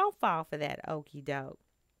love me. Don't fall for that okie doke.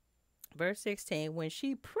 Verse 16, when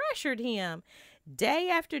she pressured him day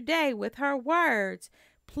after day with her words,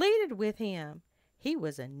 pleaded with him, he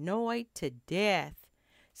was annoyed to death.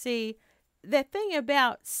 See, the thing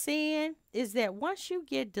about sin is that once you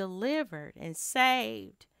get delivered and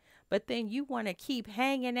saved, but then you want to keep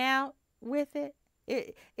hanging out with it,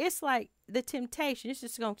 it's like the temptation. It's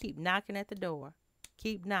just going to keep knocking at the door.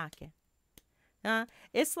 Keep knocking.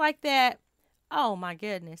 It's like that. Oh, my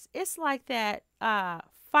goodness. It's like that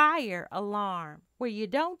fire alarm where you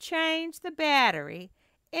don't change the battery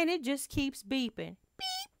and it just keeps beeping.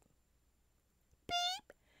 Beep.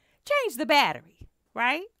 Beep. Change the battery,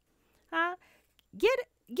 right?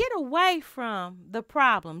 Get away from the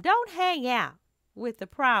problem. Don't hang out with the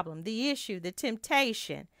problem, the issue, the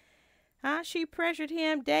temptation. She pressured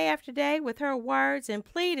him day after day with her words and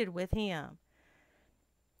pleaded with him.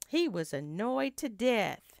 He was annoyed to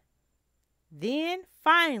death. Then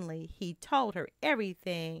finally he told her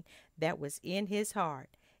everything that was in his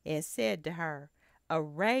heart and said to her, a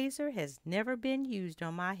razor has never been used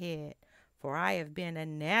on my head, for I have been a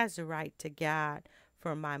Nazarite to God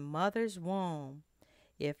from my mother's womb.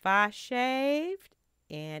 If I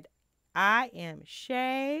am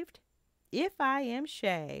shaved,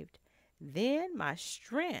 then my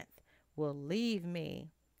strength will leave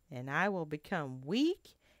me, and I will become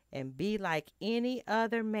weak and be like any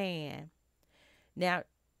other man. Now,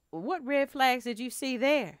 what red flags did you see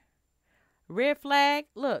there? Red flag,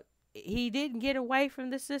 look, he didn't get away from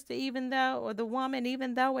the sister or the woman,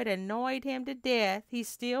 even though it annoyed him to death. He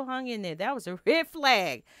still hung in there. That was a red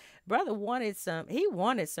flag. Brother wanted some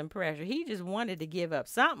pressure. He just wanted to give up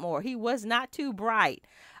something, or he was not too bright.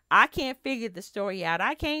 I can't figure the story out.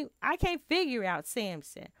 I can't figure out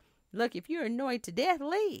Samson. Look, if you're annoyed to death,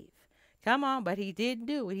 leave. Come on, but he didn't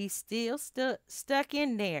do it. He still stuck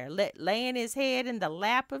in there, laying his head in the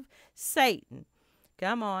lap of Satan.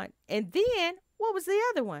 Come on. And then, what was the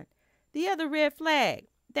other one? The other red flag,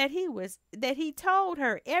 that he told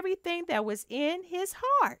her everything that was in his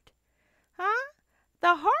heart.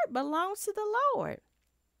 The heart belongs to the Lord.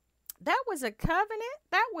 That was a covenant.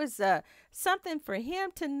 That was something for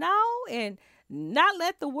him to know and not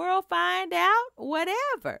let the world find out,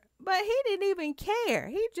 whatever. But he didn't even care.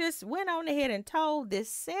 He just went on ahead and told this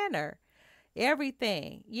sinner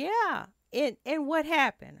everything. Yeah. And what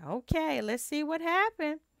happened? Okay, let's see what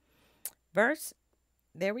happened.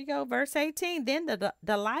 There we go, verse 18. Then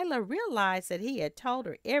Delilah realized that he had told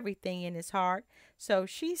her everything in his heart. So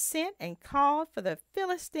she sent and called for the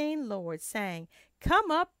Philistine lord, saying,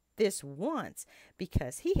 come up this once,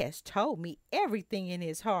 because he has told me everything in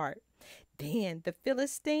his heart. Then the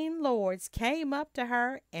Philistine lords came up to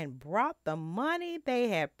her and brought the money they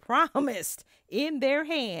had promised in their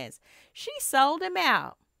hands. She sold him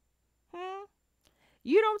out.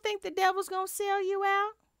 You don't think the devil's going to sell you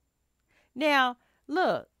out? Now,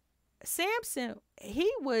 look, Samson,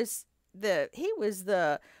 he was the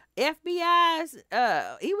FBI's,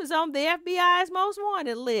 he was on the FBI's most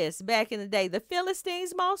wanted list back in the day, the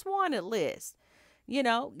Philistines' most wanted list.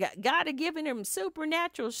 God had given him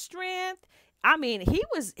supernatural strength. I mean, he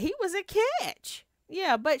was a catch.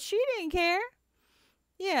 Yeah, but she didn't care.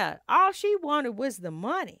 Yeah, all she wanted was the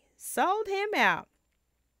money. Sold him out.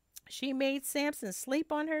 She made Samson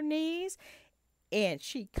sleep on her knees, and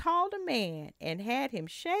she called a man and had him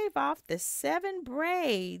shave off the 7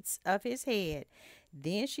 braids of his head.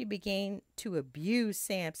 Then she began to abuse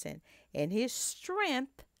Samson, and his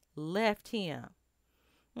strength left him.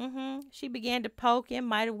 She began to poke him,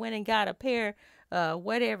 might have went and got a pair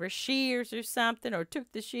shears or something, or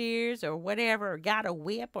took the shears or whatever, or got a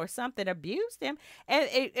whip or something, abused him. And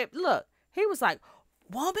look, he was like,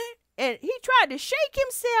 woman, and he tried to shake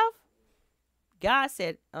himself. God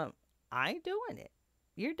said, I ain't doing it.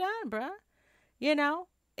 You're done, bruh. You know,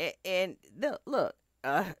 and look,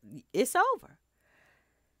 it's over.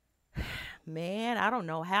 Man, I don't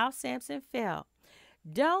know how Samson felt.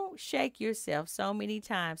 Don't shake yourself so many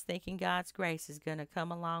times thinking God's grace is going to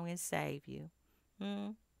come along and save you.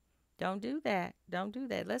 Don't do that. Don't do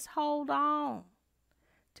that. Let's hold on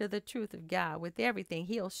to the truth of God with everything.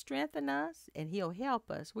 He'll strengthen us and he'll help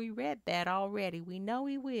us. We read that already. We know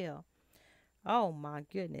he will. Oh my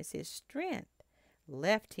goodness, his strength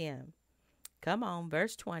left him. Come on,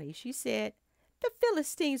 verse 20. She said, "The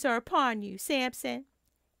Philistines are upon you, Samson."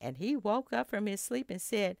 And he woke up from his sleep and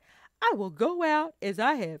said, "I will go out as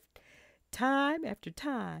I have time after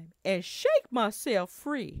time and shake myself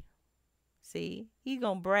free." See, he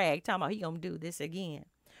gonna brag, talking about he gonna do this again.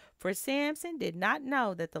 For Samson did not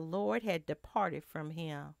know that the Lord had departed from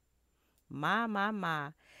him.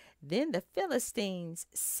 My. Then the Philistines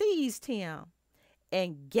seized him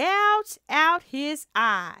and gouged out his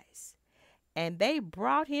eyes. And they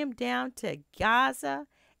brought him down to Gaza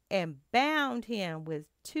and bound him with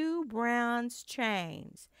 2 bronze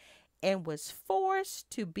chains, and was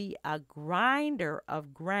forced to be a grinder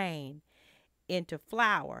of grain into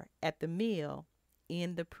flour at the mill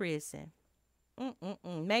in the prison.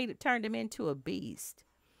 Turned him into a beast,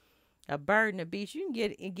 a bird and a beast. You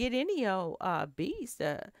can get any old beast,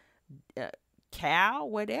 a cow,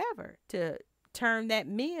 whatever, to turn that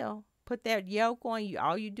mill, put that yoke on you.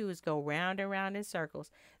 All you do is go round and round in circles.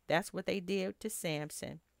 That's what they did to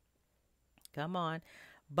Samson. Come on.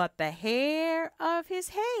 But the hair of his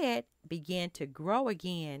head began to grow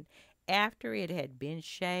again after it had been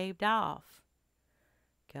shaved off.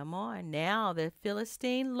 Come on. Now the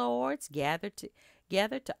Philistine lords gathered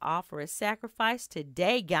to offer a sacrifice to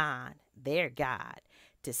Dagon, their god,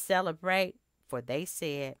 to celebrate, for they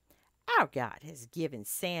said, "Our God has given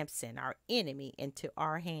Samson, our enemy, into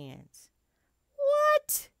our hands."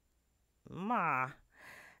 What?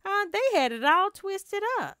 They had it all twisted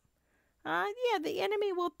up. Yeah, the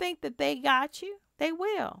enemy will think that they got you. They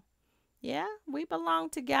will. Yeah, we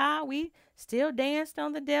belong to God. We still danced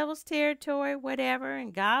on the devil's territory, whatever,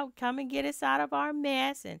 and God will come and get us out of our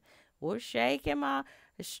mess, and we'll shake him off,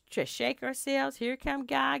 shake ourselves. Here come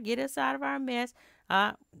God, get us out of our mess.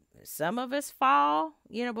 Some of us fall,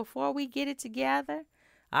 before we get it together.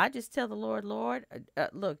 I just tell the Lord,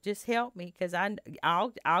 look, just help me, because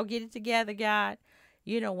I'll get it together, God.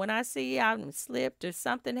 When I see I'm slipped or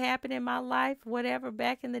something happened in my life, whatever,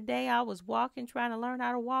 back in the day, I was walking, trying to learn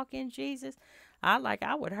how to walk in Jesus. I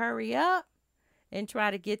would hurry up and try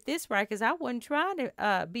to get this right, because I wasn't trying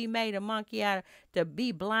to be made a monkey out of, to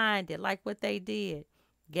be blinded like what they did.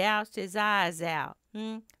 Gouged his eyes out,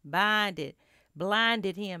 blinded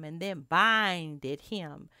him, and then binded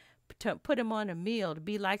him, put him on a mill to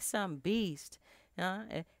be like some beast.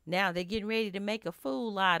 And now they're getting ready to make a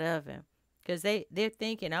fool out of him. Because they're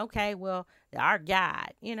thinking, okay, well, our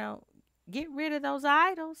God, get rid of those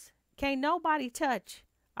idols. Can't nobody touch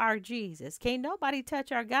our Jesus. Can't nobody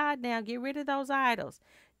touch our God now. Get rid of those idols.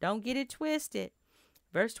 Don't get it twisted.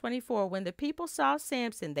 Verse 24, when the people saw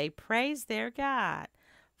Samson, they praised their God.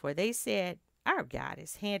 For they said, "Our God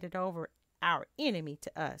has handed over our enemy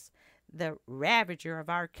to us, the ravager of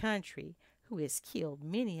our country, who has killed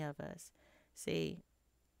many of us." See,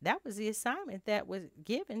 that was the assignment that was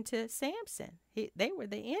given to Samson. They were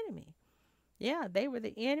the enemy. Yeah, they were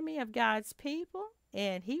the enemy of God's people,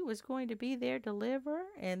 and he was going to be their deliverer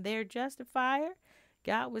and their justifier.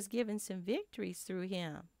 God was giving some victories through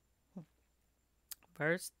him.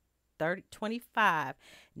 Verse 25.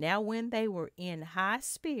 Now when they were in high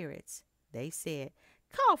spirits, they said,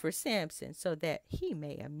 "Call for Samson so that he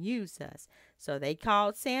may amuse us." So they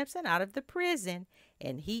called Samson out of the prison,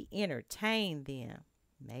 and he entertained them.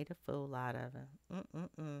 Made a fool out of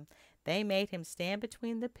him. They made him stand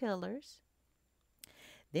between the pillars.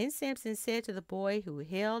 Then Samson said to the boy who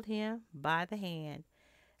held him by the hand,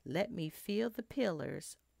 "Let me feel the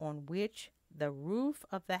pillars on which the roof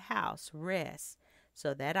of the house rests,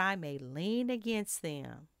 so that I may lean against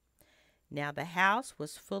them." Now the house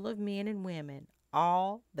was full of men and women.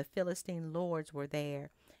 All the Philistine lords were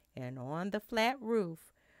there, and on the flat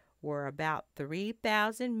roof were about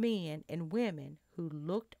 3,000 men and women who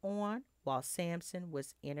looked on while Samson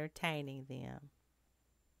was entertaining them.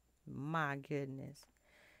 My goodness.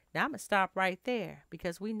 Now I'm going to stop right there,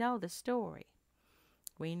 because we know the story.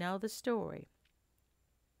 We know the story.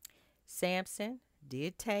 Samson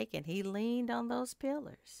did take, and he leaned on those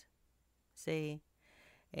pillars. See,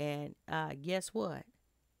 and guess what?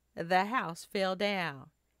 The house fell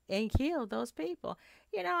down and killed those people.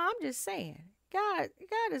 I'm just saying, God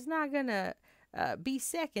is not gonna be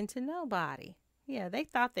second to nobody. Yeah, they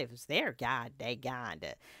thought that was their God. They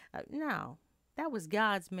kinda no, that was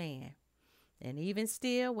God's man. And even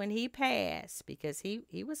still, when he passed, because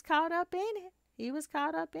he was caught up in it, he was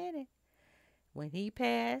caught up in it. When he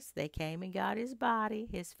passed, they came and got his body.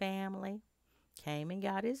 His family came and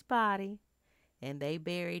got his body, and they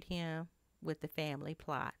buried him with the family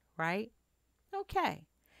plot. Right? Okay.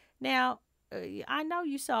 Now, I know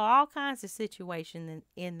you saw all kinds of situations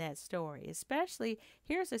in that story. Especially,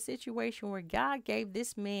 here's a situation where God gave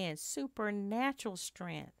this man supernatural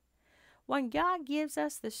strength. When God gives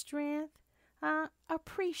us the strength,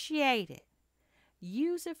 appreciate it.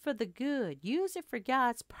 Use it for the good. Use it for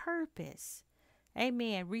God's purpose.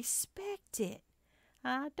 Amen. Respect it.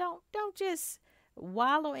 Don't just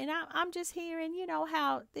wallow. And I'm just hearing,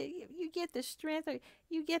 how you get the strength, or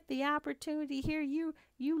you get the opportunity here. You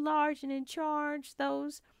large and in charge,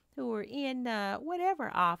 those who are in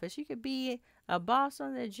whatever office. You could be a boss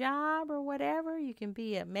on the job or whatever. You can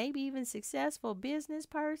be a maybe even successful business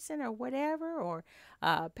person or whatever, or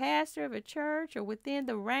a pastor of a church, or within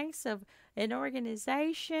the ranks of an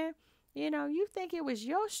organization. You think it was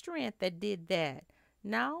your strength that did that.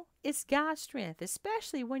 No, it's God's strength,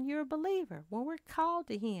 especially when you're a believer, when we're called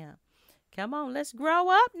to him. Come on, let's grow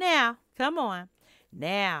up now. Come on.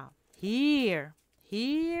 Now, here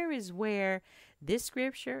is where this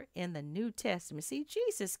scripture in the New Testament. See,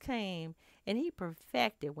 Jesus came and he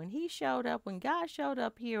perfected. When God showed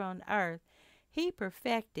up here on earth, he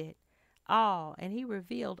perfected all, and he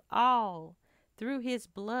revealed all through his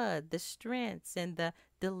blood, the strengths and the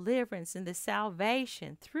deliverance and the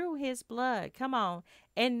salvation through his blood. Come on.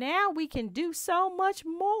 And now we can do so much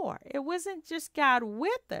more. It wasn't just God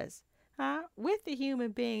with us, with the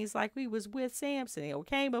human beings like we was with Samson or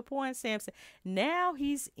came upon Samson. Now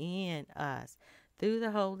he's in us through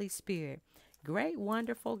the Holy Spirit. Great,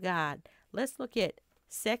 wonderful God. Let's look at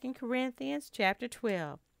 2 Corinthians chapter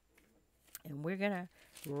 12. And we're going to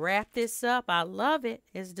wrap this up. I love it.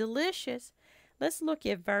 It's delicious. Let's look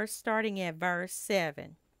at starting at verse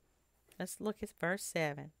 7. Let's look at verse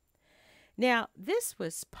 7. Now, this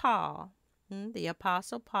was Paul, the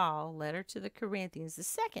Apostle Paul, letter to the Corinthians, the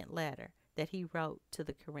second letter that he wrote to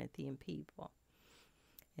the Corinthian people.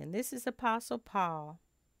 And this is Apostle Paul.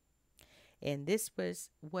 And this was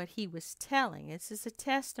what he was telling. This is a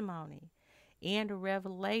testimony and a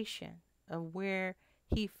revelation of where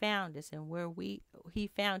he found us and where he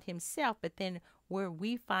found himself, but then where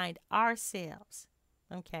we find ourselves,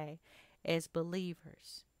 okay, as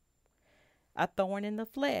believers. A thorn in the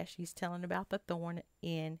flesh. He's telling about the thorn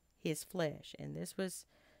in his flesh. And this was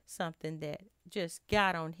something that just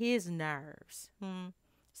got on his nerves.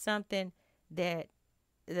 Something that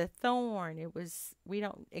the thorn, we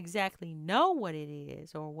don't exactly know what it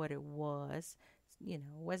is or what it was. It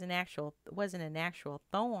wasn't an actual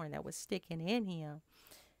thorn that was sticking in him,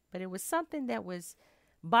 but it was something that was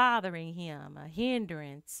bothering him, a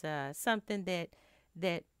hindrance, something that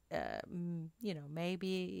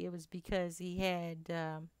maybe it was because he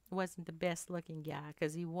wasn't the best looking guy,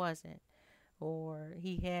 because he wasn't, or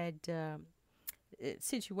he had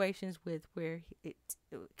situations where it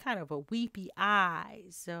kind of a weepy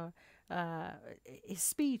eyes, or his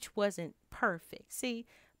speech wasn't perfect. See,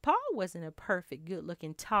 Paul wasn't a perfect, good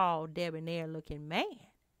looking, tall, debonair looking man.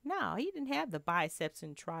 No, he didn't have the biceps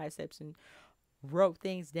and triceps and wrote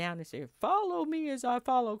things down and said, "Follow me as I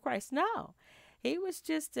follow Christ." No, he was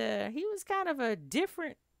just he was kind of a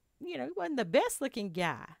different, he wasn't the best looking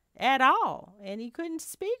guy at all, and he couldn't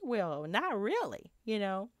speak well, not really,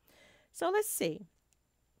 So let's see.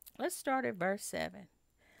 Let's start at verse 7.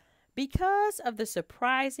 Because of the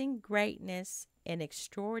surprising greatness and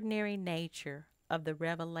extraordinary nature of the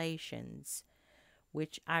revelations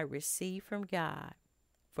which I received from God,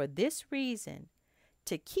 for this reason,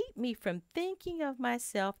 to keep me from thinking of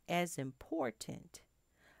myself as important,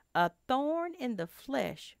 a thorn in the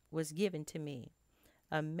flesh was given to me,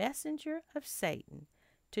 a messenger of Satan,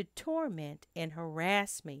 to torment and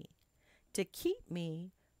harass me, to keep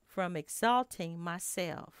me from exalting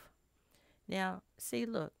myself. Now, see,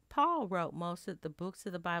 look, Paul wrote most of the books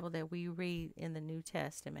of the Bible that we read in the New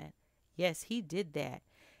Testament. Yes, he did that.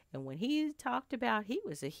 And when he talked about, he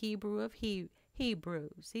was a Hebrew of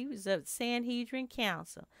Hebrews. He was a Sanhedrin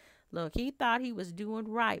council. Look, he thought he was doing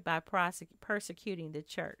right by persecuting the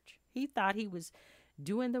church. He thought he was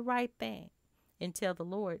doing the right thing until the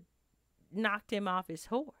Lord knocked him off his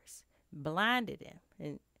horse, blinded him,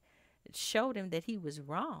 and showed him that he was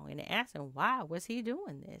wrong, and asked him why was he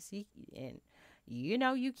doing this.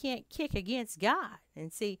 You can't kick against God.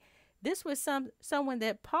 And see, This was someone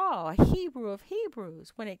that Paul, a Hebrew of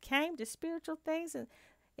Hebrews, when it came to spiritual things,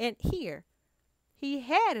 and here he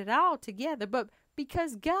had it all together, but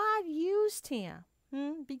because God used him,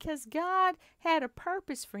 because God had a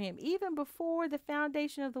purpose for him even before the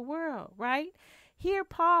foundation of the world, right? Here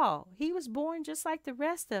Paul, he was born just like the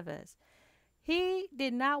rest of us. He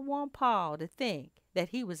did not want Paul to think that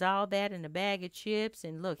he was all that in a bag of chips.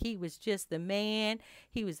 And look, he was just the man.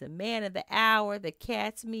 He was the man of the hour. The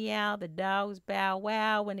cats meow, the dogs bow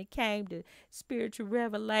wow. When it came to spiritual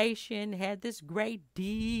revelation, had this great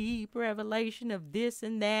deep revelation of this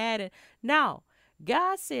and that. And no,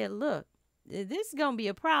 God said, look, this is going to be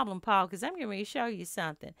a problem, Paul, because I'm going to show you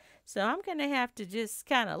something. So I'm going to have to just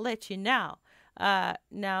kind of let you know.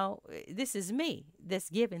 No, this is me that's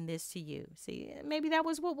giving this to you. See, maybe that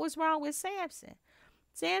was what was wrong with Samson.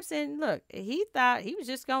 Samson, look, he thought he was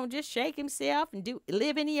just going to just shake himself and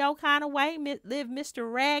live any old kind of way, live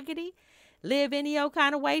Mr. Raggedy, live any old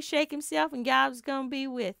kind of way, shake himself, and God was going to be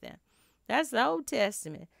with him. That's the Old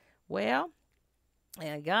Testament. Well,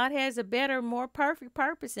 and God has a better, more perfect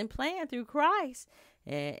purpose and plan through Christ.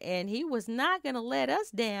 And he was not going to let us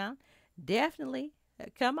down. Definitely.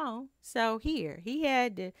 Come on. So here, he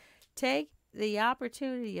had to take the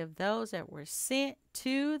opportunity of those that were sent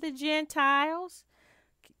to the Gentiles.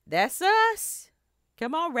 That's us.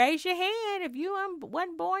 Come on, raise your hand if you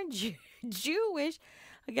wasn't born Jewish.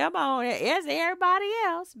 Come on, as everybody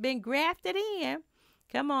else, been grafted in.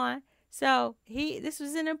 Come on. So this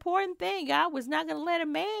was an important thing. God was not going to let a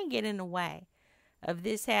man get in the way of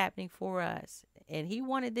this happening for us. And he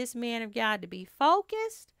wanted this man of God to be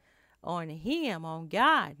focused on him, on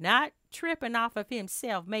God, not tripping off of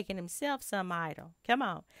himself, making himself some idol. Come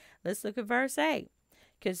on. Let's look at verse 8.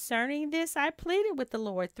 Concerning this, I pleaded with the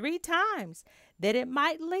Lord 3 times that it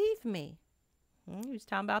might leave me. He was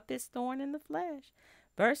talking about this thorn in the flesh.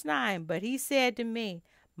 Verse 9, but he said to me,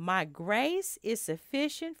 my grace is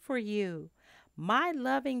sufficient for you. My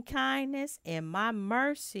loving kindness and my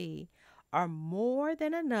mercy are more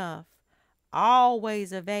than enough,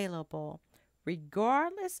 always available,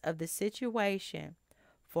 regardless of the situation.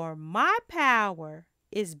 For my power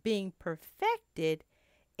is being perfected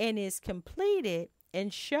and is completed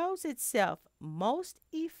and shows itself most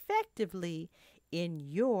effectively in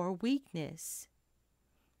your weakness.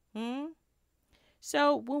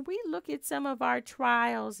 So when we look at some of our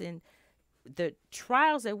trials and the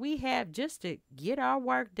trials that we have just to get our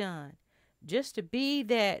work done, just to be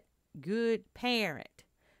that good parent,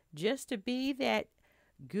 just to be that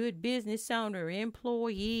good business owner,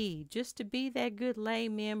 employee, just to be that good lay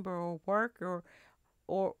member or worker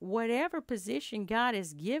or whatever position God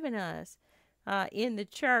has given us in the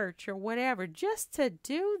church or whatever, just to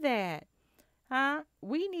do that,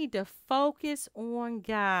 we need to focus on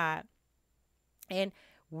God. And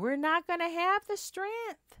we're not going to have the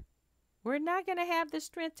strength. We're not going to have the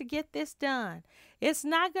strength to get this done. It's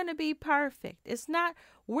not going to be perfect.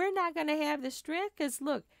 We're not going to have the strength because,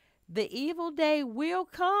 look, the evil day will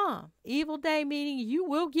come. Evil day meaning you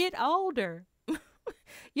will get older.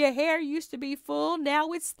 Your hair used to be full.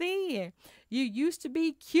 Now it's thin. You used to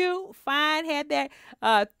be cute, fine, had that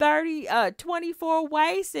 24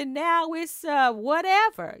 waist, and now it's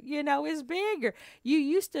whatever. It's bigger. You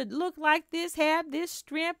used to look like this, have this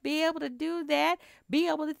strength, be able to do that, be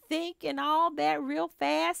able to think and all that real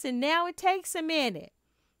fast, and now it takes a minute.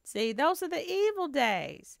 See, those are the evil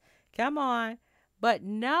days. Come on. But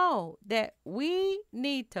know that we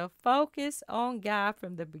need to focus on God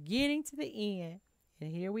from the beginning to the end.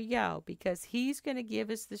 And here we go, because he's going to give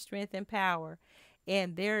us the strength and power.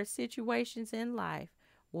 And there are situations in life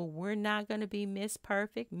where we're not going to be Miss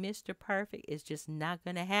Perfect, Mr. Perfect. It's just not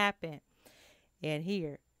going to happen. And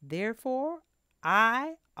here, therefore,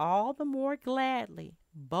 I all the more gladly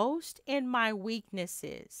boast in my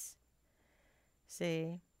weaknesses.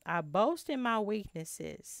 See, I boast in my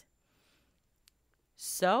weaknesses,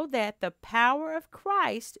 so that the power of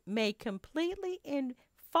Christ may completely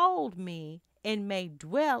enfold me and may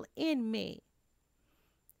dwell in me.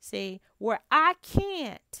 See, where I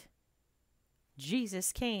can't,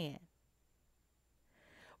 Jesus can.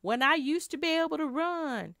 When I used to be able to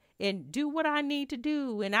run and do what I need to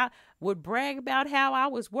do, and I would brag about how I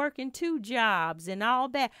was working 2 jobs and all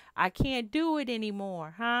that, I can't do it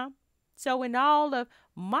anymore, So in all of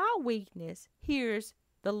my weakness, here's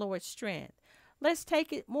the Lord's strength. Let's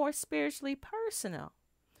take it more spiritually personal.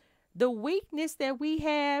 The weakness that we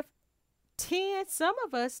have some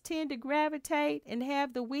of us tend to gravitate and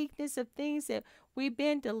have the weakness of things that we've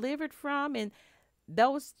been delivered from, and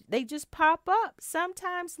they just pop up.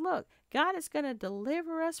 Sometimes, look, God is going to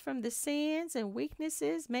deliver us from the sins and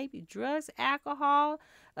weaknesses, maybe drugs, alcohol,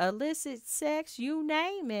 illicit sex, you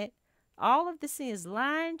name it. All of the sins,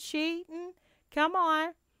 lying, cheating. Come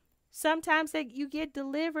on. Sometimes you get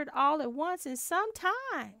delivered all at once, and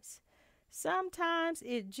sometimes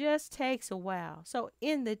it just takes a while. So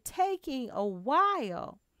in the taking a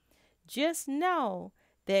while, just know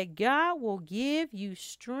that God will give you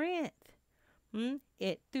strength.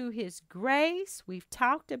 It through his grace. We've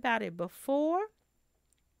talked about it before.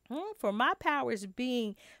 For my power is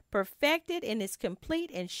being perfected and is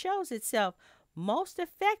complete and shows itself most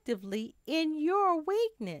effectively in your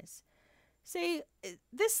weakness. See,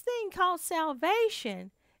 this thing called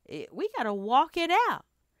salvation, we got to walk it out.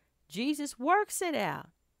 Jesus works it out,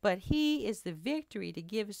 but he is the victory to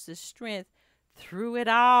give us the strength through it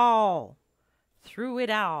all. Through it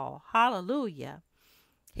all. Hallelujah.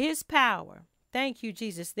 His power. Thank you,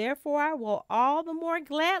 Jesus. Therefore, I will all the more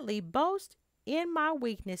gladly boast in my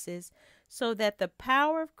weaknesses, so that the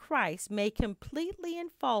power of Christ may completely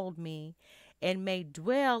enfold me and may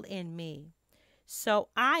dwell in me. So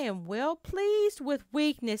I am well pleased with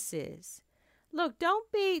weaknesses. Look, don't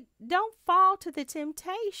fall to the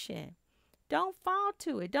temptation. Don't fall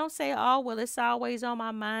to it. Don't say, oh, well, it's always on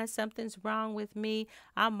my mind. Something's wrong with me.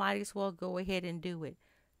 I might as well go ahead and do it.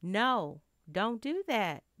 No, don't do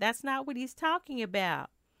that. That's not what he's talking about.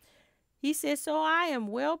 He says, so I am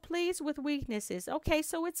well pleased with weaknesses. Okay,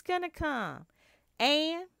 so it's going to come.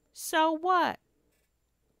 And so what?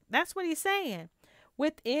 That's what he's saying.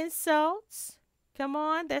 With insults, come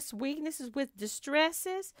on, that's weaknesses. With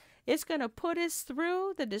distresses, it's going to put us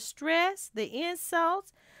through the distress, the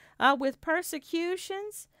insults, with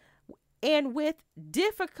persecutions, and with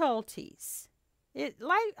difficulties.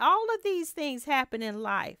 Like all of these things happen in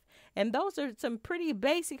life. And those are some pretty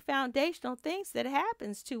basic foundational things that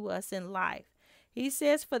happens to us in life. He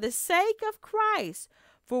says, for the sake of Christ,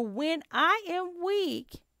 for when I am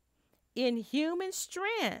weak in human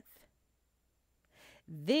strength,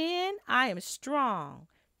 then I am strong,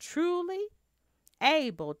 truly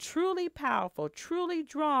able, truly powerful, truly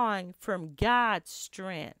drawing from God's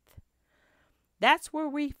strength. That's where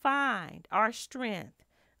we find our strength.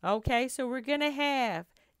 Okay, so we're going to have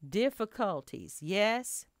difficulties.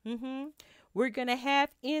 Yes. We're going to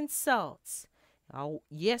have insults. Oh,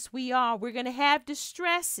 yes, we are. We're going to have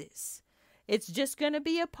distresses. It's just going to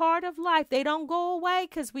be a part of life. They don't go away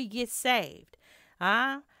because we get saved.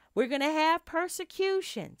 We're going to have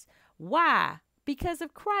persecutions. Why? Because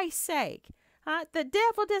of Christ's sake. The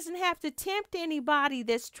devil doesn't have to tempt anybody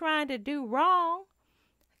that's trying to do wrong,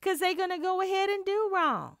 because they're going to go ahead and do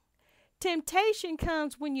wrong. Temptation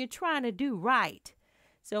comes when you're trying to do right.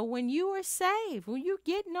 So when you are saved, when you're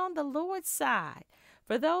getting on the Lord's side,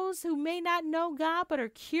 for those who may not know God but are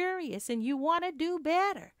curious and you want to do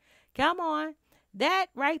better, come on, that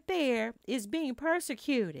right there is being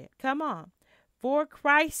persecuted. Come on, for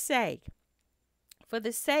Christ's sake, for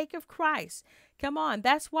the sake of Christ. Come on,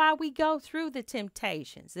 that's why we go through the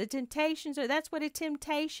temptations. The temptations that's what a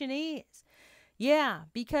temptation is. Yeah,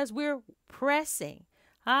 because we're pressing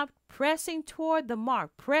toward the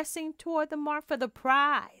mark for the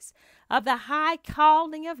prize of the high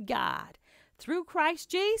calling of God through Christ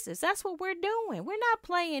Jesus. That's what we're doing. We're not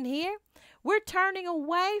playing here. We're turning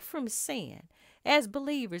away from sin as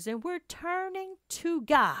believers, and we're turning to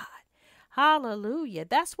God. Hallelujah.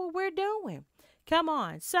 That's what we're doing. Come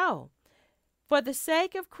on. So, for the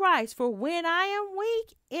sake of Christ, for when I am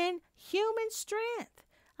weak in human strength,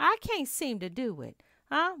 I can't seem to do it.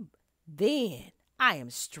 Then I am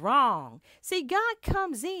strong. See, God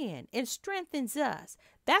comes in and strengthens us.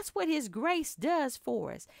 That's what his grace does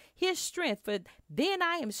for us. His strength. For then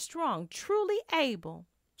I am strong, truly able,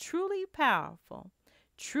 truly powerful,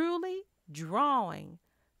 truly drawing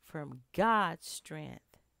from God's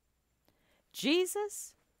strength.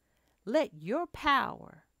 Jesus, let your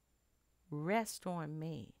power rest on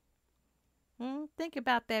me. Think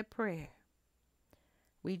about that prayer.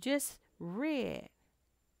 We just read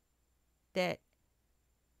that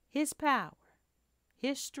his power,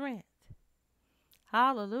 his strength.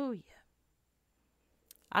 Hallelujah.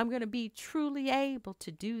 I'm going to be truly able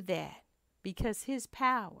to do that because his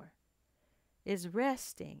power is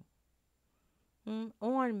resting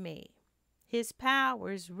on me. His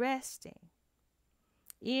power is resting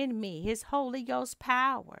in me. His Holy Ghost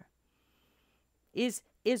power is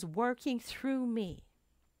working through me.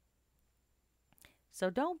 So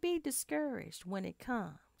don't be discouraged when it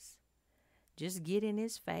comes. Just get in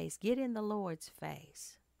his face. Get in the Lord's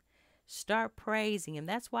face. Start praising him.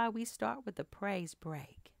 That's why we start with the praise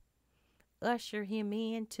break. Usher him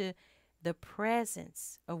in to the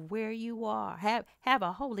presence of where you are. Have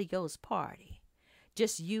a Holy Ghost party.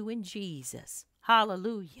 Just you and Jesus.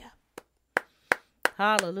 Hallelujah.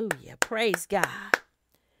 Hallelujah. Praise God.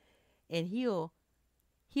 And he'll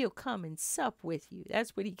come and sup with you.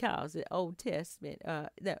 That's what he calls it, Old Testament,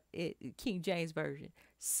 King James Version,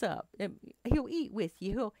 sup. He'll eat with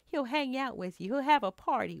you. He'll hang out with you. He'll have a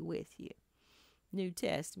party with you. New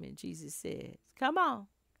Testament, Jesus says, come on.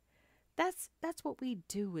 That's what we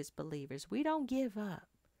do as believers. We don't give up.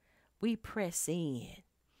 We press in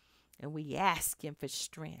and we ask him for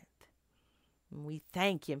strength. And we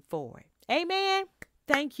thank him for it. Amen.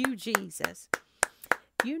 Thank you, Jesus.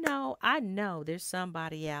 You know, I know there's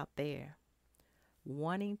somebody out there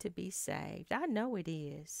wanting to be saved. I know it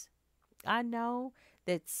is. I know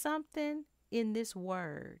that something in this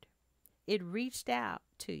word, it reached out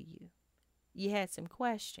to you. You had some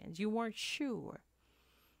questions. You weren't sure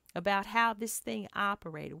about how this thing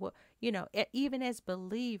operated. Well, you know, even as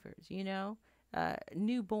believers, you know,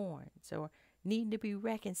 newborns or needing to be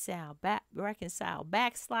reconciled,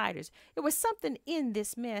 backsliders. It was something in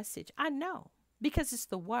this message. I know, because it's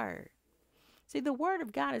the word. See, the word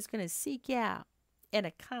of God is going to seek out and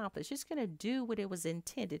accomplish. It's going to do what it was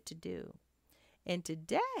intended to do. And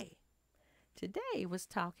today was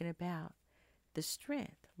talking about the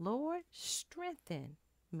strength. Lord, strengthen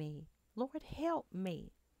me. Lord, help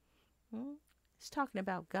me. It's talking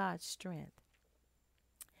about God's strength.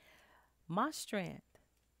 My strength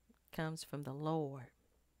comes from the Lord.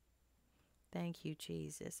 Thank you,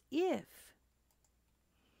 Jesus.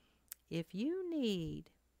 If you need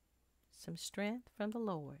some strength from the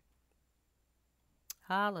Lord,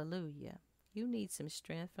 hallelujah, you need some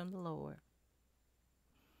strength from the Lord.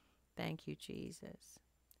 Thank you, Jesus.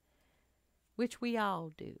 Which we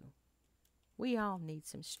all do. We all need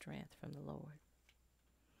some strength from the Lord.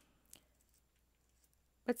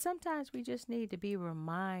 But sometimes we just need to be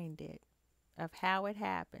reminded of how it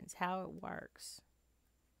happens, how it works.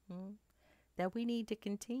 That we need to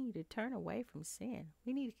continue to turn away from sin.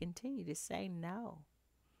 We need to continue to say no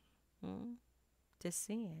to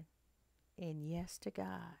sin and yes to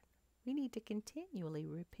God. We need to continually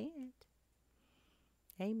repent.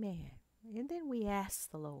 Amen. And then we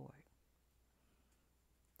ask the Lord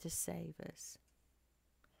to save us.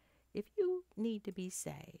 If you need to be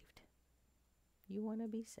saved, you want to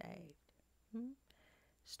be saved,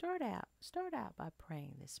 start out by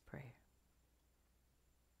praying this prayer.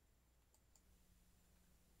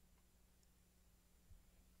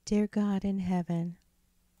 Dear God in heaven,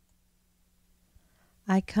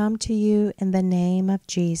 I come to you in the name of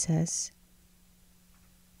Jesus.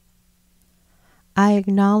 I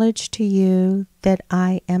acknowledge to you that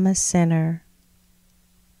I am a sinner,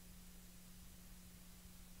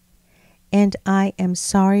 and I am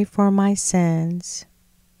sorry for my sins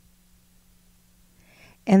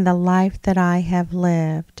and the life that I have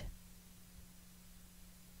lived.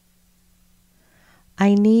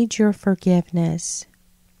 I need your forgiveness.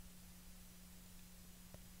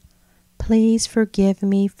 Please forgive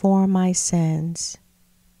me for my sins.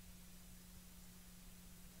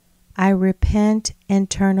 I repent and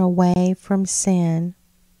turn away from sin,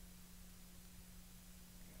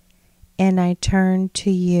 and I turn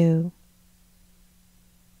to you.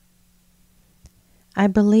 I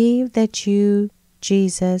believe that you,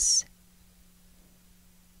 Jesus,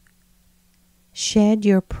 shed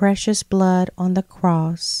your precious blood on the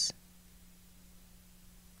cross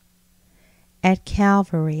at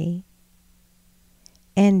Calvary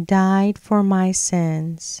and died for my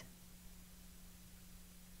sins.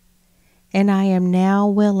 And I am now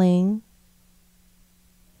willing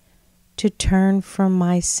to turn from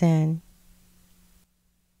my sin.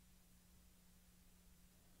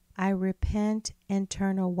 I repent and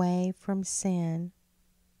turn away from sin,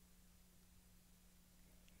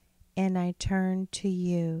 and I turn to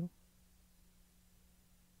you.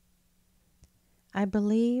 I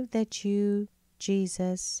believe that you,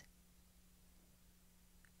 Jesus,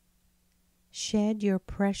 shed your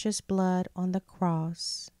precious blood on the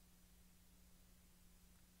cross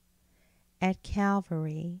at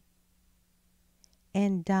Calvary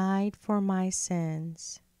and died for my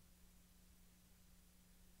sins.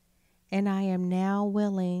 And I am now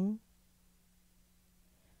willing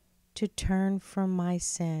to turn from my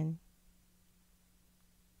sin.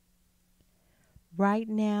 Right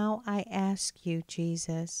now, I ask you,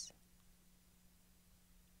 Jesus,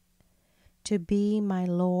 to be my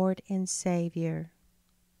Lord and Savior,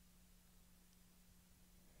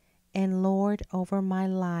 and Lord over my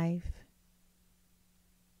life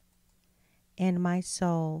and my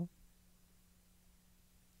soul.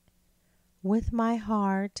 With my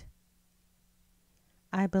heart,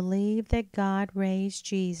 I believe that God raised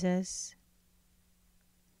Jesus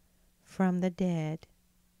from the dead.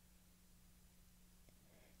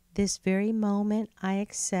 This very moment I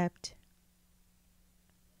accept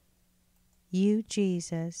you,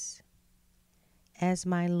 Jesus, as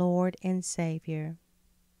my Lord and Savior.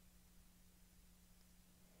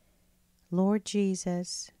 Lord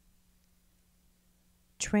Jesus,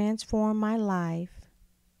 transform my life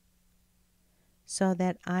so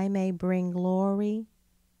that I may bring glory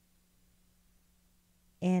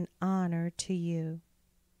and honor to you.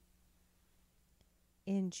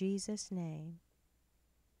 In Jesus' name.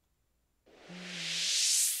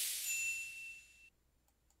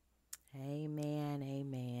 Amen,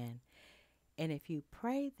 amen. And if you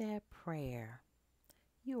pray that prayer,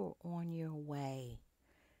 you are on your way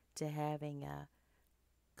to having a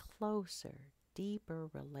closer, deeper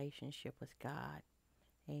relationship with God.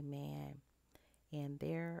 Amen. And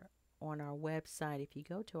there on our website, if you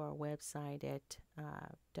go to our website at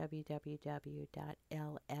www.lfhhm.org,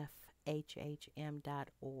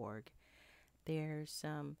 there's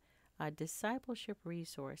some discipleship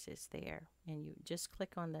resources there. And you just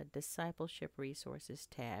click on the discipleship resources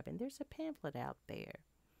tab, and there's a pamphlet out there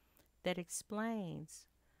that explains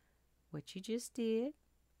what you just did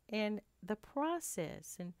and the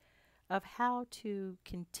process and of how to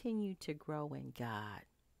continue to grow in God.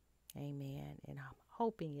 Amen. And I'm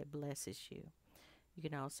hoping it blesses you. You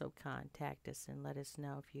can also contact us and let us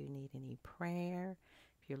know if you need any prayer.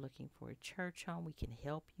 If you're looking for a church home, we can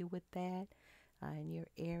help you with that in your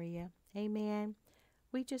area. Amen.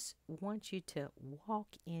 We just want you to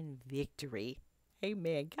walk in victory.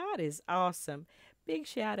 Amen. God is awesome. Big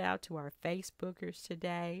shout out to our Facebookers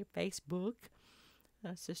today. Facebook.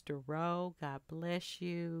 Sister Rowe, God bless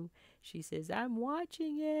you. She says, I'm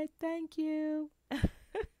watching it. Thank you.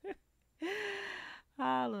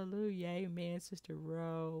 Hallelujah. Amen, Sister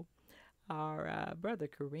Rowe. Our brother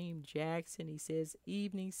Kareem Jackson, he says,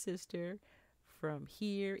 evening, sister, from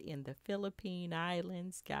here in the Philippine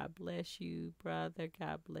Islands. God bless you, brother.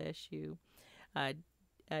 God bless you.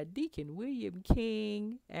 Deacon William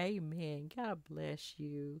King, amen. God bless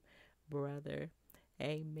you, brother.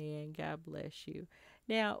 Amen. God bless you.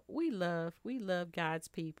 Now, we love God's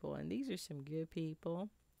people, and these are some good people.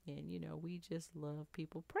 And, we just love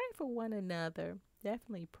people. Pray for one another.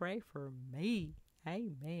 Definitely pray for me.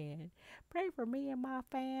 Amen. Pray for me and my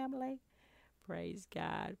family. Praise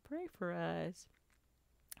God. Pray for us.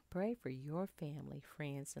 Pray for your family,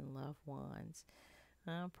 friends, and loved ones.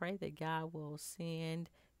 Pray that God will send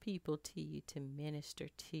people to you to minister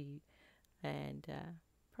to you. And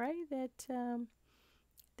pray that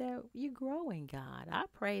you grow in God. I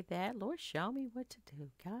pray that. Lord, show me what to do.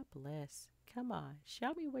 God bless. Come on.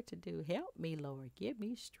 Show me what to do. Help me, Lord. Give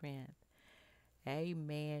me strength.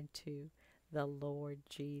 Amen to the Lord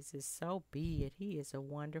Jesus. So be it. He is a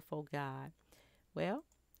wonderful God. Well,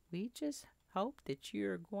 we just hope that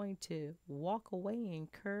you're going to walk away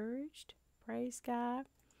encouraged. Praise God.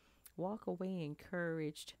 Walk away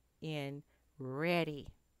encouraged and ready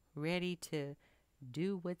to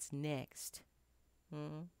do what's next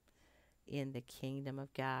in the kingdom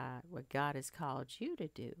of God, what God has called you to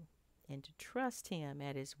do, and to trust Him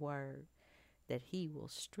at His word, that He will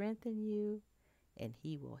strengthen you and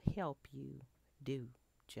He will help you do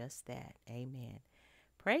just that. Amen.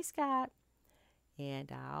 Praise God.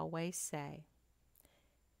 And I always say,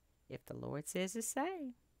 if the Lord says the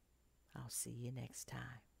same, I'll see you next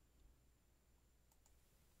time.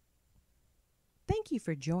 Thank you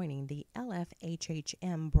for joining the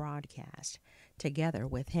LFHHM broadcast, Together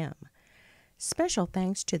with Him. Special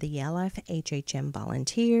thanks to the LFHHM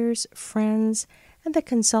volunteers, friends, and the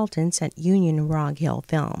consultants at Union Rog Hill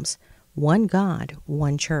Films. One God,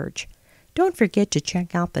 one church. Don't forget to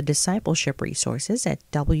check out the discipleship resources at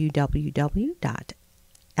www.lfhhm.org.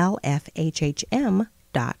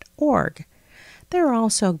 There are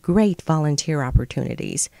also great volunteer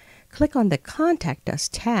opportunities. Click on the Contact Us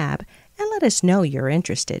tab and let us know you're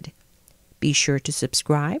interested. Be sure to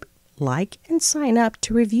subscribe, like, and sign up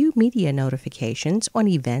to review media notifications on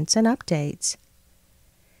events and updates.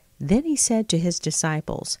 Then he said to his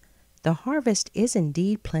disciples, "The harvest is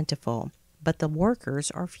indeed plentiful, but the workers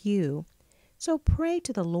are few. So pray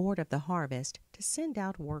to the Lord of the harvest to send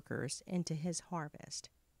out workers into his harvest."